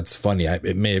 Like that's funny.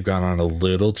 It may have gone on a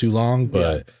little too long,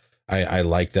 but I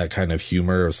like that kind of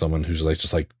humor of someone who's like,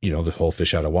 just like, the whole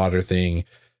fish out of water thing.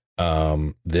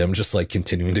 Them just like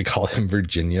continuing to call him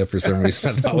Virginia for some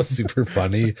reason. I thought was super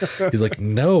funny. He's like,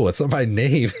 no, it's not my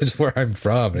name. It's where I'm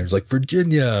from. And he was like,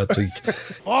 Virginia. It's like,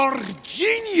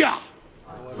 Virginia!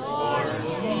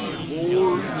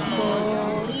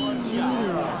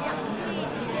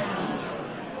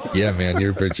 yeah, man,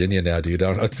 you're Virginia now, dude. I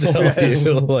don't know what to tell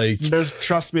you. Like,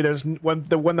 Trust me, when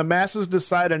the masses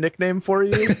decide a nickname for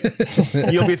you,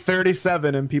 you'll be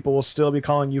 37 and people will still be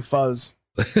calling you Fuzz.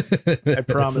 I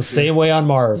promise. It's the same way on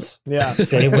Mars. Yeah,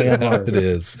 Same way on Mars. it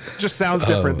is. Just sounds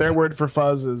different. Their word for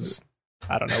fuzz is,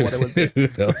 I don't know what it would be. Who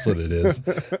knows what it is?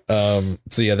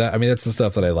 So yeah, that's the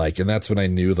stuff that I like, and that's when I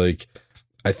knew, like,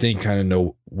 I think kind of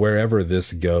know wherever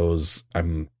this goes,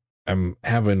 I'm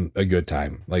having a good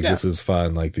time. Like, this is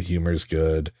fun. Like, the humor's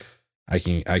good. I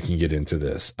can get into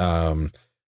this.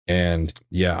 And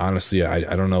yeah, honestly,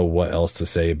 I don't know what else to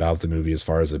say about the movie as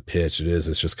far as a pitch.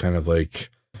 It's just kind of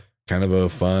a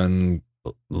fun,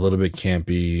 a little bit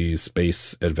campy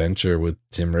space adventure with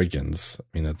Tim Riggins. I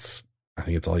mean, I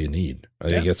think it's all you need. I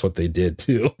think that's what they did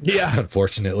too. Yeah.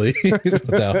 Unfortunately,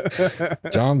 without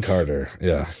John Carter.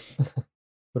 Yeah.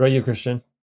 What about you, Christian?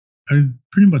 You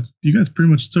guys pretty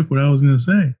much took what I was going to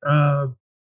say.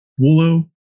 Woolo,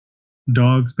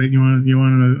 dogs, but you want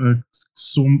a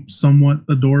somewhat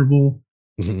adorable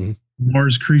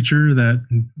Mars creature that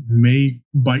may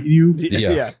bite you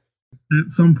Yeah. at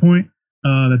some point.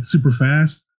 That's super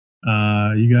fast.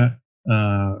 You got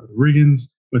Riggins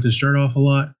with his shirt off a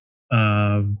lot,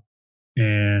 and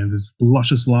his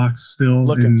luscious locks still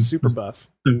Looking super buff.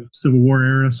 The Civil War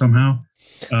era somehow.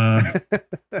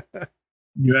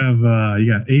 You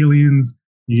got aliens.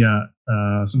 You got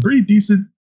some pretty decent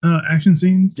action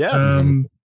scenes. Yeah.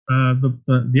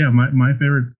 My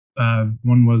favorite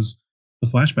one was the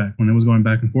flashback when it was going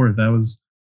back and forth. That was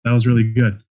really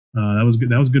good. That was good.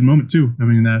 That was a good moment too. I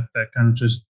mean, that kind of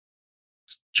just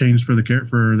changed for the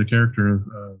character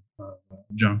of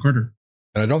John Carter.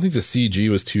 And I don't think the CG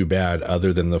was too bad,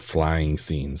 other than the flying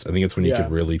scenes. I think it's when you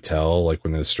could really tell, like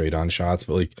when there's straight on shots.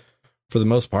 But like for the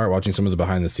most part, watching some of the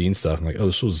behind the scenes stuff, I'm like, oh,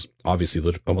 this was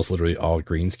obviously almost literally all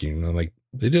green screen. And I'm like,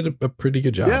 they did a pretty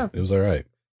good job. Yeah. It was all right.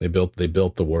 They built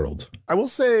the world. I will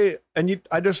say,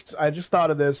 I just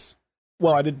thought of this.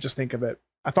 Well, I didn't just think of it.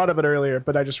 I thought of it earlier,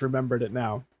 but I just remembered it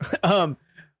now.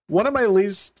 One of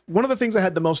the things I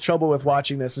had the most trouble with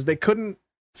watching this is they couldn't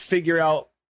figure out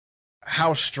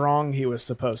how strong he was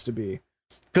supposed to be.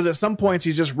 Because at some points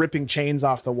he's just ripping chains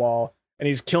off the wall and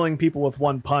he's killing people with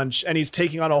one punch and he's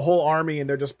taking on a whole army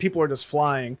and people are just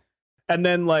flying. And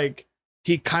then like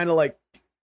he kind of like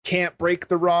can't break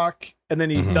the rock, and then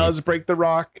he does break the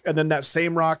rock, and then that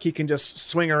same rock he can just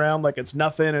swing around like it's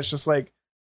nothing. It's just like,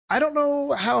 I don't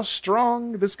know how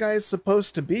strong this guy is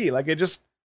supposed to be. Like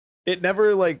it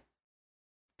never like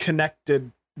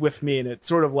connected with me, and it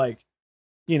sort of like,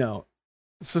 you know,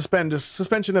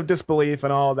 suspension of disbelief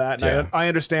and all that. And I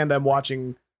understand I'm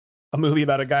watching a movie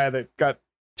about a guy that got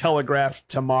telegraphed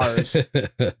to Mars,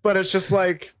 but it's just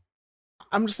like,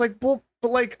 I'm just like, well, but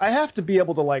like I have to be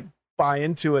able to like buy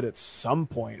into it at some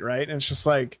point, right? And it's just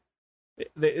like,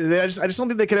 I just don't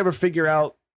think they could ever figure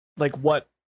out like what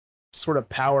sort of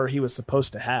power he was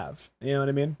supposed to have. You know what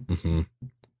I mean? Mm-hmm.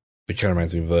 It kind of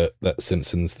reminds me of that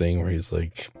Simpsons thing where he's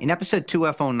like... In episode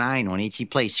 2F09, when Ichi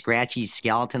plays Scratchy's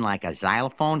skeleton like a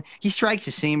xylophone, he strikes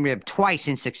the same rib twice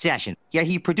in succession, yet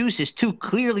he produces two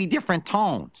clearly different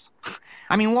tones.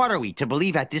 I mean, what are we, to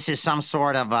believe that this is some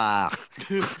sort of a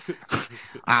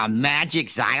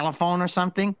magic xylophone or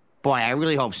something? Boy, I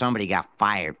really hope somebody got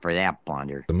fired for that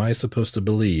blunder. Am I supposed to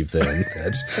believe then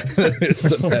that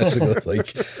it's a magical,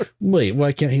 like, wait,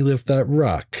 why can't he lift that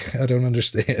rock? I don't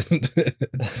understand.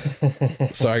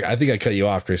 Sorry, I think I cut you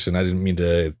off, Christian. I didn't mean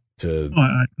to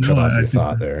cut off your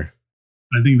thought there.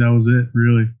 I think that was it,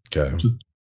 really. Okay.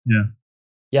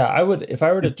 Yeah, I would, if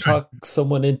I were to chuck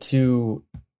someone into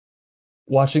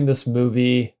watching this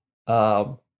movie, I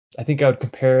think I would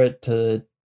compare it to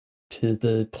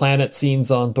the planet scenes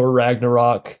on Thor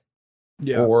Ragnarok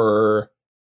or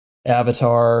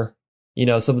Avatar, you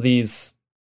know, some of these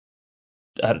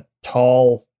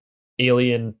tall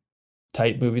alien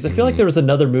type movies. I feel like there was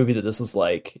another movie that this was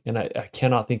like, and I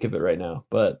cannot think of it right now,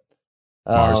 but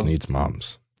Mars Needs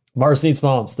Moms. Mars Needs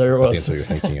Moms. There it was. I think that's what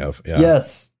you're thinking of. Yeah.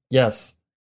 Yes.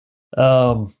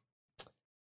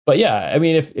 But yeah, I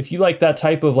mean, if you like that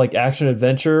type of like action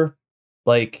adventure,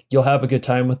 like you'll have a good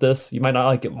time with this. You might not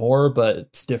like it more, but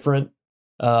it's different.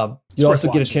 You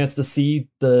also get a chance to see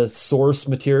the source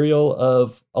material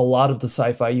of a lot of the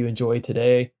sci-fi you enjoy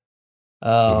today.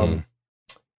 And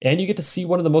you get to see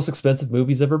one of the most expensive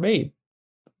movies ever made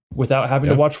without having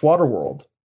to watch Waterworld.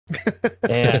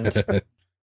 And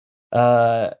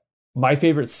my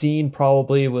favorite scene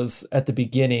probably was at the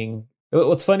beginning.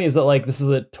 What's funny is that like this is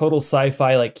a total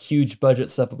sci-fi, like huge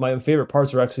budget stuff, but my favorite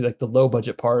parts were actually like the low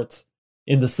budget parts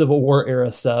in the Civil War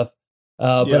era stuff.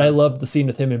 But I loved the scene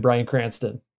with him and Bryan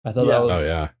Cranston. I thought that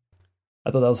was I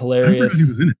thought that was hilarious. He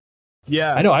was in it.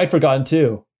 Yeah. I know, I'd forgotten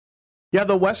too. Yeah,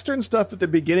 the Western stuff at the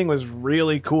beginning was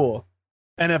really cool.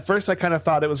 And at first I kind of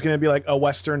thought it was going to be like a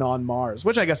Western on Mars,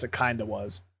 which I guess it kind of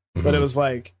was. But it was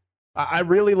like, I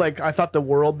really like, I thought the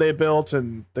world they built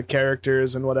and the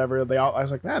characters and whatever, I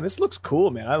was like, man, this looks cool,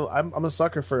 man. I'm a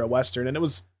sucker for a Western.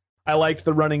 And I liked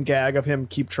the running gag of him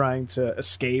keep trying to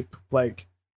escape. Like,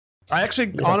 I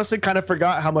actually honestly kind of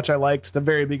forgot how much I liked the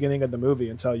very beginning of the movie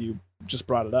until you just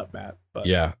brought it up, Matt. But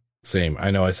yeah, same.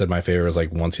 I know I said my favorite was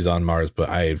like once he's on Mars, but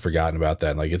I had forgotten about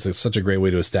that. And like, it's such a great way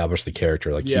to establish the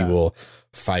character. Like he will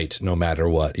fight no matter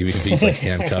what. Even if he's like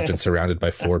handcuffed and surrounded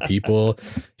by 4 people,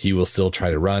 he will still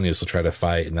try to run. He'll still try to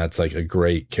fight. And that's like a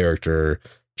great character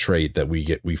trait that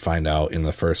we find out in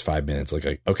the first 5 minutes.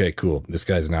 Like, okay, cool. This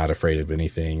guy's not afraid of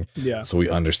anything. Yeah. So we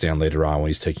understand later on when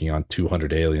he's taking on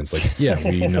 200 aliens. Like, yeah,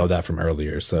 we know that from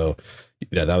earlier. So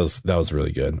yeah, that was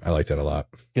really good. I like that a lot.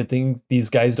 Good thing these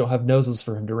guys don't have noses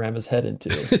for him to ram his head into.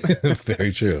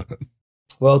 Very true.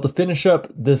 Well, to finish up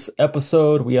this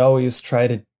episode, we always try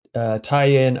to tie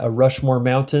in a Rushmore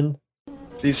Mountain.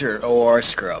 These are OR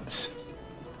scrubs.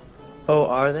 Oh,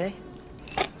 are they?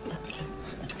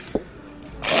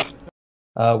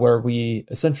 Where we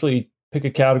essentially pick a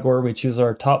category. We choose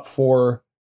our top 4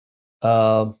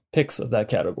 picks of that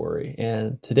category.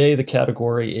 And today the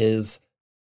category is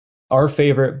our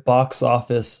favorite box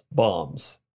office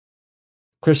bombs.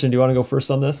 Christian, do you want to go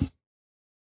first on this?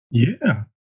 Yeah.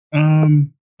 I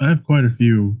have quite a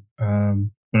few, but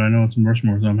I know it's some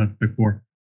Rushmore, so I'm going to have to pick 4.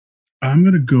 I'm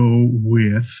going to go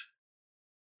with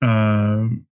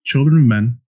Children of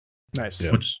Men.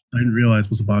 Nice. Which I didn't realize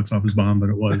was a box office bomb, but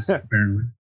it was, apparently.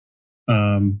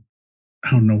 I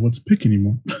don't know what to pick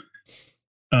anymore.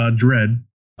 Dread.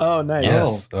 Oh, nice.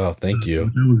 Yes. Oh, thank you.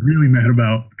 I was really mad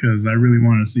about because I really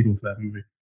wanted a sequel to that movie.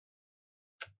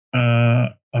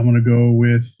 I'm going to go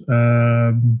with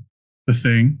The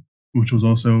Thing, which was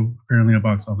also apparently a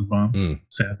box office bomb,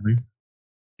 sadly.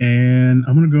 And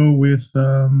I'm going to go with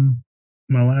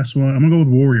my last one. I'm going to go with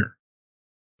Warrior.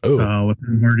 Oh, with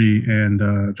Tim Hardy and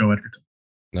Joe Edgerton.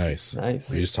 Nice.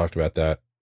 Nice. We just talked about that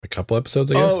a couple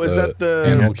episodes, I guess. Oh, is that the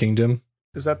Animal Kingdom?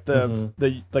 Is that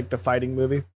the fighting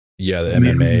movie? Yeah, the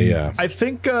MMA. Yeah. I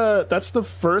think that's the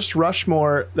first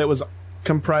Rushmore that was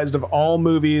comprised of all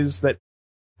movies that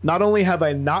not only have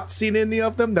I not seen any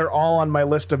of them, they're all on my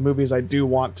list of movies I do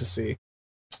want to see.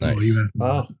 Nice.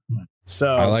 Wow.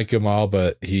 So I like them all,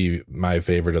 but my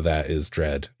favorite of that is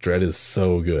Dread. Dread is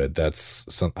so good.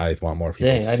 I want more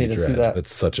people to see need to Dread. see that.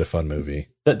 It's such a fun movie.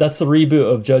 That's the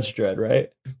reboot of Judge Dredd,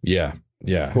 right? Yeah.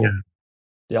 Yeah. Cool. Yeah.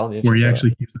 Y'all need to Where check he that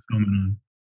actually keeps the filming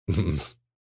on.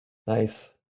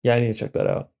 Nice. Yeah, I need to check that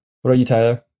out. What about you,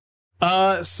 Tyler?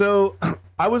 So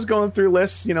I was going through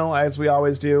lists, as we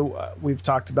always do. I've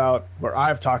talked about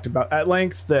at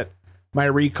length that my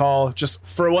recall, just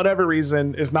for whatever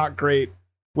reason, is not great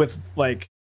with like,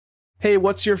 hey,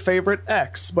 what's your favorite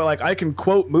X? But like, I can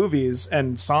quote movies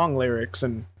and song lyrics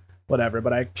and whatever,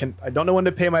 but I don't know when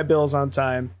to pay my bills on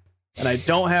time, and I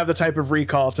don't have the type of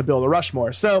recall to build a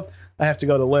Rushmore. So I have to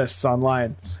go to lists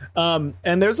online. And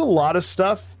there's a lot of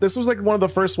stuff. This was like one of the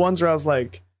first ones where I was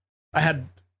like, I had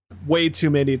way too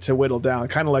many to whittle down,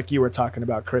 kind of like you were talking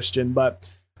about, Christian, but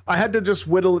I had to just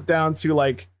whittle it down to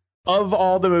like, of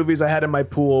all the movies I had in my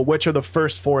pool, which are the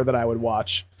first 4 that I would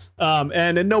watch.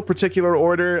 And in no particular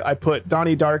order, I put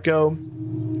Donnie Darko.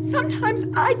 Sometimes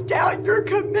I doubt your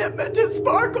commitment to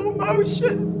sparkle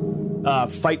motion.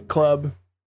 Fight Club,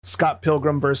 Scott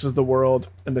Pilgrim versus the World,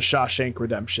 and The Shawshank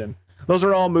Redemption. Those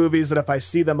are all movies that if I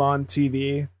see them on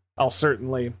TV, I'll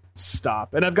certainly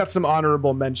stop. And I've got some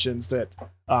honorable mentions that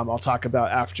I'll talk about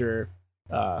after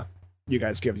you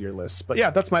guys give your lists. But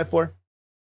yeah, that's my 4.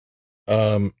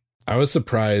 I was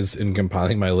surprised in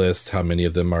compiling my list how many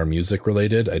of them are music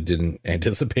related. I didn't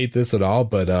anticipate this at all,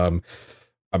 but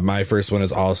my first one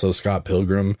is also Scott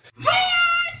Pilgrim.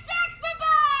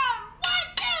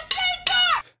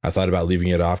 I thought about leaving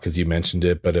it off because you mentioned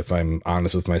it, but if I'm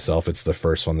honest with myself, it's the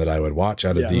first one that I would watch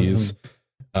out of these.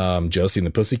 Josie and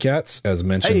the Pussycats, as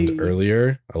mentioned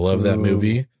earlier. I love that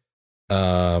movie.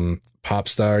 Pop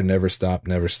Star, Never Stop,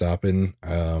 Never Stoppin'.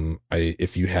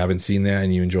 If you haven't seen that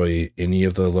and you enjoy any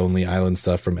of the Lonely Island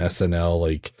stuff from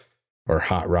SNL, or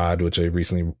Hot Rod, which I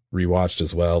recently rewatched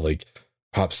as well,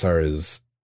 Pop Star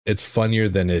it's funnier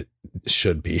than it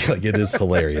should be. It is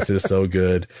hilarious. It is so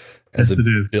good. As a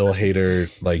Bill Hader,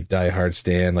 diehard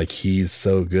stan, he's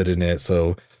so good in it.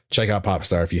 So check out Pop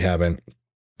Star if you haven't.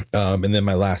 And then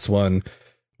my last one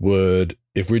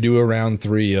if we do a round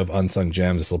 3 of Unsung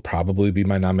Gems, this will probably be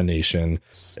my nomination.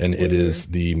 And it is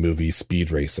the movie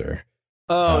Speed Racer.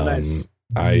 Oh, nice.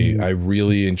 I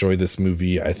really enjoy this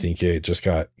movie. I think it just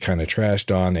got kind of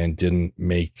trashed on and didn't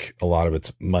make a lot of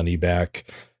its money back.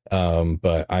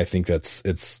 But I think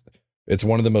it's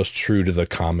one of the most true to the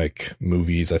comic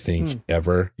movies, I think,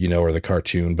 ever, or the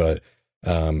cartoon. But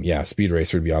yeah, Speed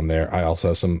Racer would be on there. I also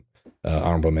have some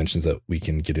honorable mentions that we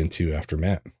can get into after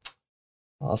Matt.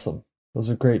 Awesome. Those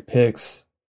are great picks.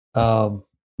 Yeah,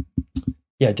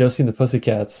 Josie and the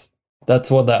Pussycats.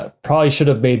 That's one that probably should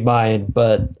have made mine,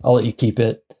 but I'll let you keep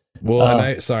it. Well, and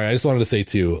I just wanted to say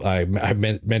too, I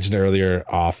mentioned earlier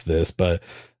off this, but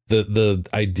the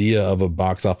idea of a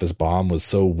box office bomb was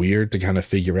so weird to kind of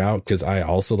figure out, because I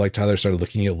also, like Tyler, started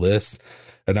looking at lists,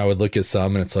 And I would look at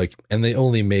some and it's like, and they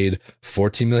only made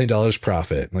 $14 million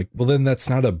profit. I'm like, well, then that's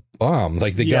not a bomb.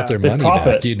 Like they got their money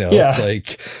back, you know. It's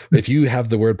like, if you have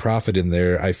the word profit in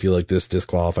there, I feel like this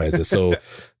disqualifies it. So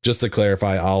just to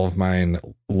clarify, all of mine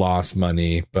lost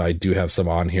money, but I do have some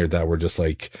on here that were just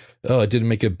like, oh, it didn't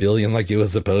make $1 billion like it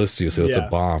was supposed to, so it's a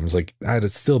bomb. It's like,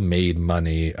 it still made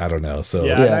money. I don't know. So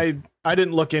I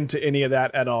didn't look into any of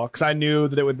that at all because I knew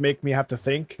that it would make me have to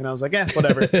think, and I was like,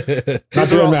 whatever.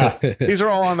 These are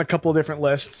all on a couple of different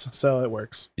lists, so it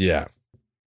works. Yeah.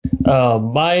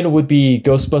 Mine would be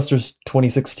Ghostbusters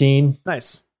 2016.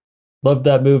 Nice. Loved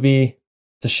that movie.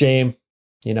 It's a shame.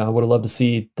 You know, I would have loved to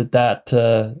see that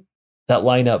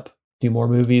lineup do more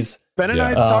movies. Ben and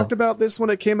I talked about this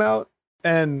when it came out,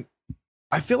 and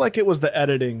I feel like it was the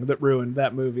editing that ruined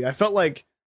that movie. I felt like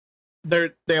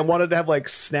they wanted to have like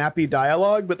snappy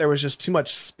dialogue, but there was just too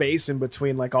much space in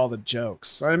between like all the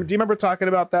jokes. I mean, do you remember talking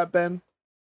about that, Ben?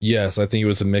 Yes, I think it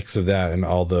was a mix of that and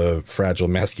all the fragile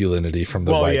masculinity from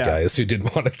the white guys who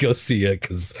didn't want to go see it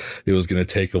because it was going to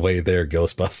take away their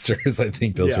Ghostbusters. I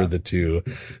think those were the two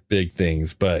big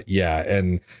things. But yeah,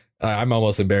 and I'm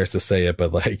almost embarrassed to say it,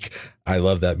 but like, I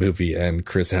love that movie and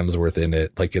Chris Hemsworth in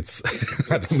it. Like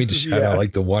it's, I don't mean to shout out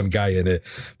like the one guy in it,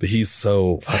 but he's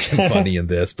so fucking funny in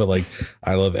this. But like,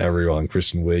 I love everyone.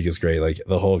 Kristen Wiig is great. Like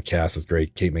the whole cast is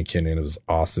great. Kate McKinnon was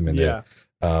awesome in it.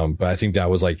 But I think that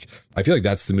was like, I feel like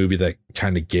that's the movie that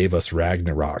kind of gave us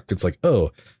Ragnarok. It's like, oh,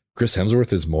 Chris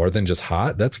Hemsworth is more than just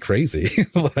hot. That's crazy.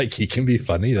 Like he can be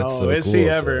funny. That's so is cool. He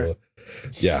ever?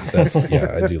 So,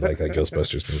 I do like that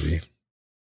Ghostbusters movie.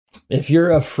 If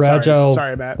you're a fragile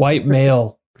sorry, Matt. white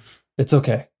male, it's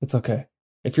okay. It's okay.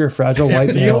 If you're a fragile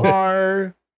white male, you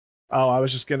are. Oh, I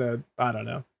was just gonna. I don't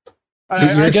know.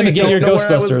 You're gonna get your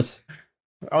Ghostbusters.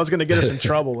 I was gonna get us in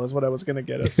trouble. Is what I was gonna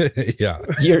get us.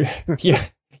 You're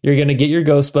gonna get your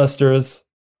Ghostbusters,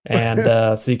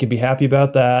 and so you can be happy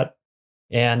about that.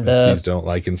 And please don't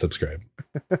like and subscribe.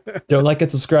 Don't like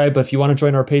and subscribe. But if you want to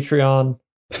join our Patreon,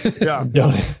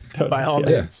 don't by all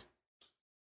means.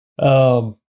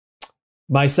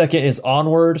 My second is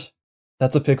Onward.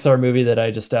 That's a Pixar movie that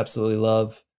I just absolutely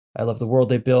love. I love the world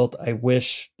they built. I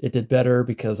wish it did better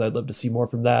because I'd love to see more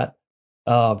from that.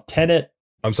 Tenet.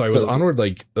 I'm sorry, was Onward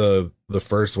like the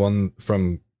first one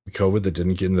from COVID that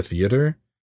didn't get in the theater?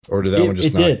 Or did that one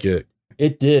just not get?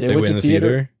 It did. It went in the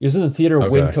theater? It was in the theater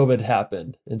when COVID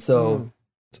happened. And so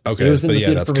it was in the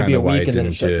theater for maybe a week and then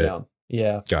it shut down.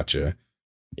 Yeah. Gotcha.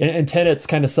 And Tenet's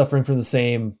kind of suffering from the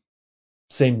same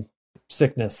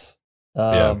sickness.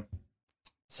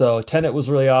 So Tenet was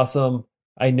really awesome.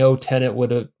 I know Tenet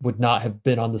would not have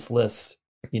been on this list,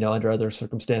 under other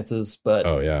circumstances, but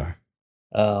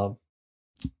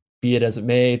be it as it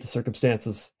may, the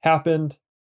circumstances happened.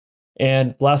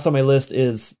 And last on my list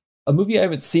is a movie I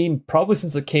haven't seen probably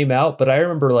since it came out, but I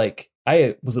remember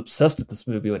I was obsessed with this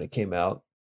movie when it came out.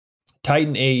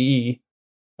 Titan AE.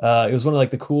 It was one of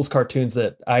the coolest cartoons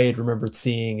that I had remembered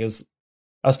seeing. I was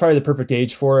probably the perfect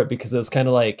age for it because it was kind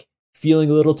of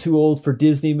feeling a little too old for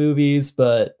Disney movies,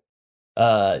 but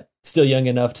still young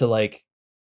enough to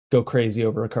go crazy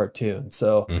over a cartoon.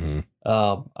 So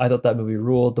I thought that movie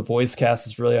ruled. The voice cast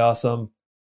is really awesome.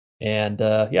 And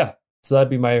so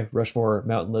that'd be my Rushmore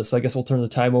Mountain list. So I guess we'll turn the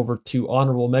time over to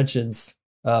honorable mentions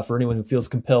for anyone who feels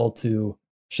compelled to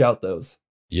shout those.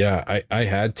 Yeah, I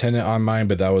had Tenet on mine,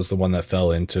 but that was the one that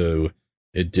fell into,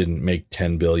 it didn't make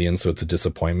 10 billion. So it's a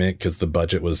disappointment because the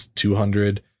budget was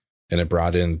 200 and it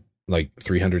brought in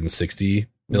 360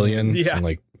 million. Yeah.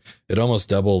 So it almost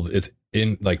doubled. It's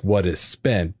in what it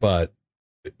spent, but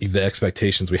the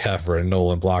expectations we have for a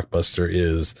Nolan blockbuster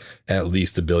is at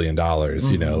least $1 billion,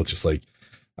 just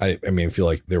I feel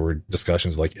like there were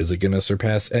discussions is it going to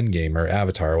surpass Endgame or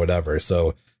Avatar or whatever?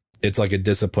 So it's a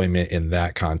disappointment in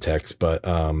that context, but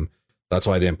that's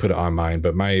why I didn't put it on mine.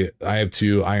 But I have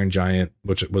two, Iron Giant,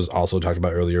 which was also talked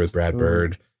about earlier with Brad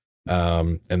Bird.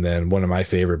 And then one of my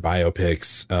favorite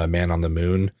biopics, Man on the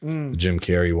Moon, Jim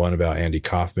Carrey one about Andy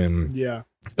Kaufman. Yeah.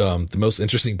 The most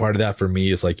interesting part of that for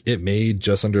me is it made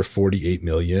just under 48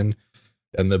 million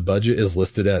and the budget is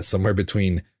listed at somewhere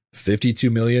between 52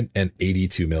 million and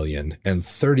 82 million, and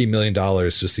 $30 million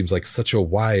just seems like such a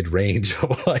wide range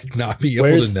of not being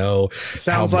able to know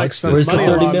how much this where's the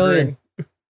 30 million.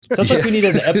 Sounds like we need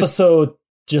an episode,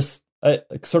 just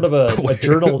sort of a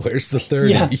journal. Where's the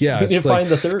 30? Yeah, you find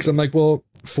the 30. Because I'm well,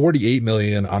 48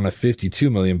 million on a 52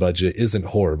 million budget isn't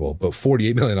horrible, but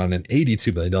 48 million on an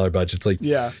 $82 million budget, it's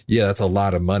yeah, that's a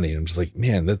lot of money. I'm just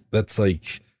man, that's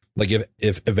Like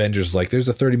if Avengers like there's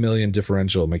a 30 million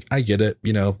differential, I'm like, I get it,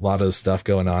 you know, a lot of stuff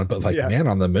going on, but like Man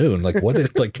on the Moon, like what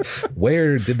is like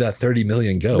where did that 30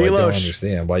 million go? Milosh. I don't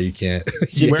understand why you can't.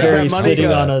 Jim Carrey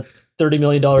sitting on a $30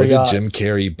 million what yacht. did Jim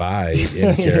Carrey buy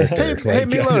in character? Hey,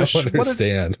 Milosh, I don't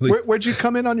understand. where'd you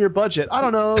come in on your budget? I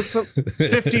don't know,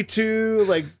 52,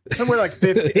 like somewhere like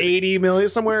 50, 80 million,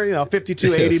 somewhere, you know,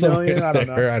 52, 80 million. I don't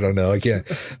know. I don't know. I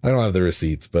don't have the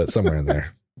receipts, but somewhere in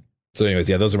there. So anyways,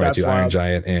 yeah, those are my That's two, Iron wild.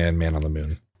 Giant and Man on the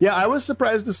Moon. Yeah, I was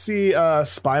surprised to see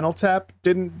Spinal Tap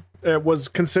was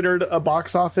considered a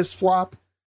box office flop.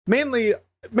 Mainly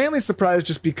surprised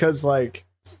just because like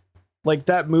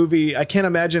that movie, I can't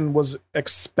imagine was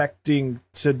expecting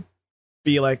to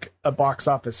be like a box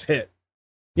office hit.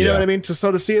 You know what I mean? So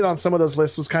to see it on some of those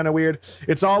lists was kind of weird.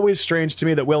 It's always strange to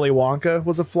me that Willy Wonka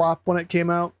was a flop when it came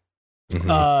out,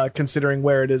 considering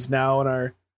where it is now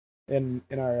in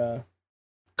our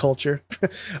culture.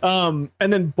 And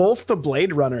then both the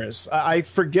Blade Runners, I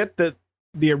forget that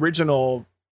the original,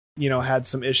 you know, had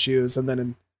some issues, and then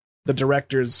in the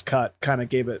director's cut kind of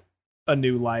gave it a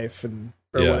new life, and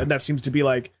that seems to be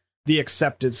like the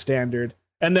accepted standard.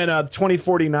 And then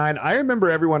 2049, I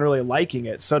remember everyone really liking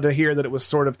it, so to hear that it was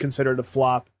sort of considered a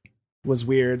flop was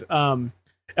weird. And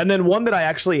then one that I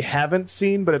actually haven't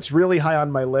seen, but it's really high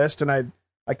on my list, and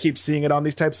I keep seeing it on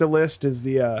these types of lists, is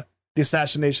the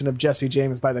assassination of Jesse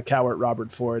James by the coward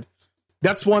Robert Ford.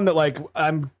 That's one that like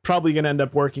I'm probably going to end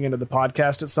up working into the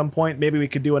podcast at some point. Maybe we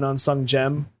could do an unsung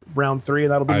gem round 3,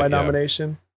 and that'll be my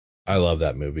nomination. I love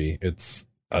that movie. It's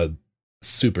a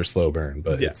super slow burn,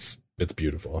 but it's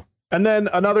beautiful. And then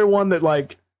another one that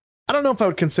like, I don't know if I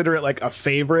would consider it like a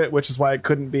favorite, which is why it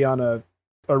couldn't be on a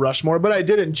Rushmore, but I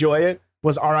did enjoy it,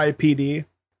 was R.I.P.D.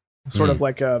 Sort of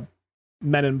like a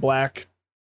Men in Black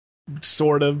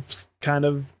sort of kind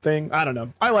of thing. I don't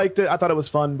know. I liked it. I thought it was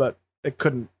fun, but it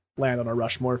couldn't land on a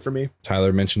Rushmore for me.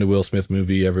 Tyler mentioned a Will Smith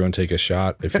movie. Everyone take a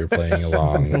shot if you're playing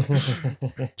along.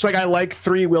 It's like I like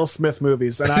 3 Will Smith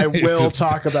movies, and I will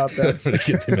talk about them.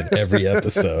 Get them in every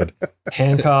episode.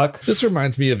 Hancock. This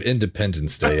reminds me of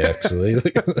Independence Day, actually.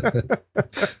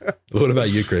 What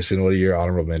about you, Christian? What are your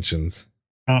honorable mentions?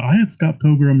 I had Scott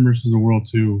Pilgrim versus the World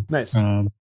 2. Nice.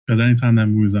 Because anytime that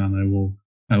movie's on,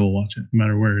 I will watch it, no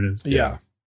matter where it is. Yeah.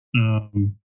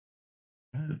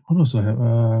 What else I have?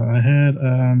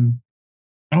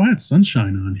 I had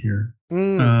Sunshine on here. I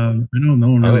know no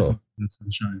one really talks about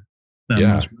Sunshine that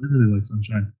much. But I really like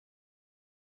Sunshine.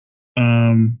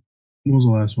 What was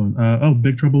the last one?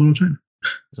 Big Trouble in Little China.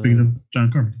 Speaking of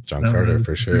John Carpenter. John Carter,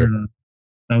 for sure.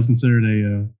 That was considered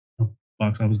a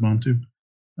box office bomb too.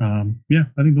 Yeah,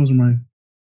 I think those are my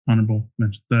honorable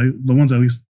mentions. The ones at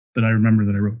least that I remember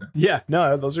that I wrote down. Yeah,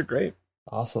 no, those are great.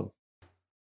 Awesome.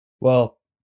 Well,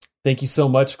 thank you so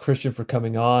much, Christian, for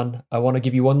coming on. I want to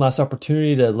give you one last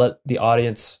opportunity to let the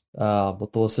audience,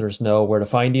 let the listeners know where to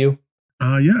find you.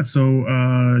 So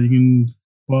you can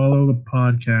follow the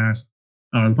podcast.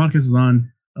 The podcast is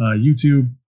on YouTube,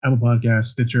 Apple Podcasts,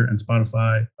 Stitcher, and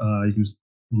Spotify. You can just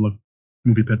look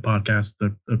Movie Pit Podcast.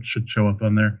 That should show up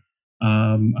on there.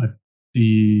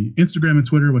 The Instagram and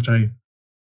Twitter, which I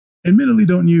admittedly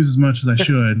don't use as much as I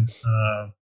should,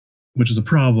 which is a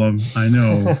problem, I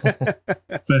know,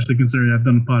 especially considering I've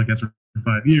done the podcast for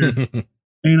 5 years,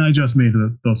 and I just made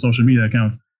those social media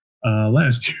accounts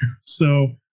last year. So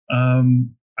I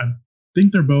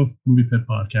think they're both Movie Pit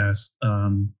Podcasts,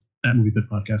 at Movie Pit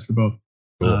Podcast for both.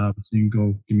 Cool. So you can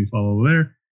go give me a follow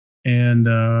there. And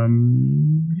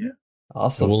yeah.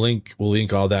 Awesome. We'll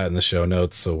link all that in the show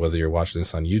notes. So whether you're watching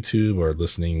this on YouTube or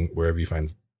listening wherever you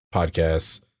find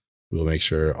podcasts, we'll make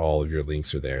sure all of your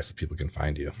links are there so people can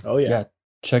find you. Oh yeah.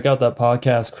 Check out that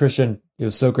podcast, Christian. It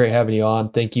was so great having you on.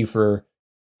 Thank you for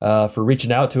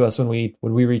reaching out to us when we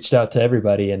reached out to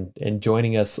everybody and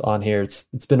joining us on here.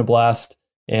 It's been a blast,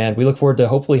 and we look forward to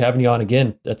hopefully having you on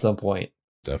again at some point.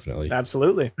 Definitely.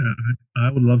 Absolutely.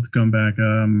 I would love to come back.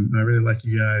 I really like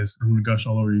you guys. I'm going to gush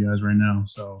all over you guys right now,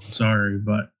 so I'm sorry.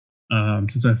 But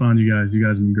since I found you guys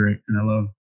have been great. And I love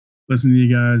listening to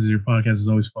you guys. Your podcast is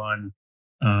always fun.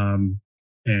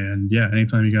 And yeah,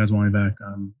 anytime you guys want me back,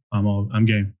 I'm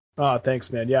game. Oh,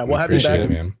 thanks, man. Yeah, we'll have you back. It,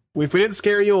 man. If we didn't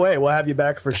scare you away, we'll have you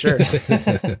back for sure.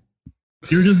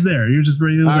 You're just there. You're just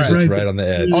ready. Right on the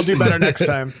edge. I'll do better next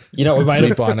time. You know, we might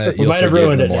have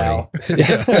ruined it now.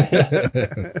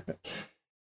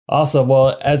 Awesome.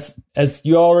 Well, as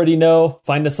you already know,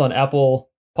 find us on Apple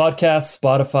Podcasts,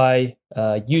 Spotify,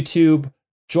 YouTube.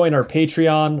 Join our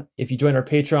Patreon. If you join our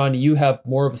Patreon, you have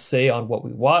more of a say on what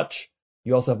we watch.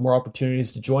 You also have more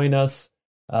opportunities to join us.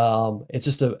 It's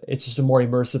just a more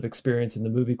immersive experience in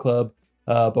the movie club.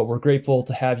 But we're grateful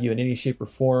to have you in any shape or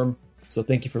form. So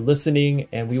thank you for listening,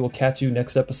 and we will catch you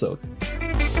next episode.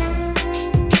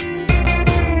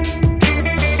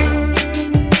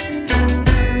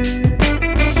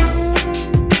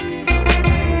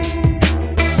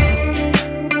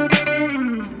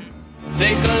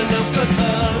 Take a look at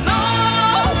the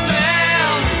old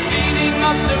man beating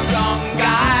up the wrong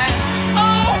guy.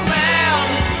 Oh man,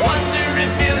 wonder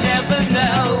if you'll ever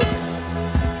know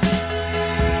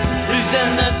who's in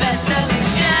the best-selling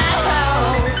show.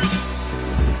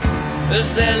 Is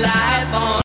there life?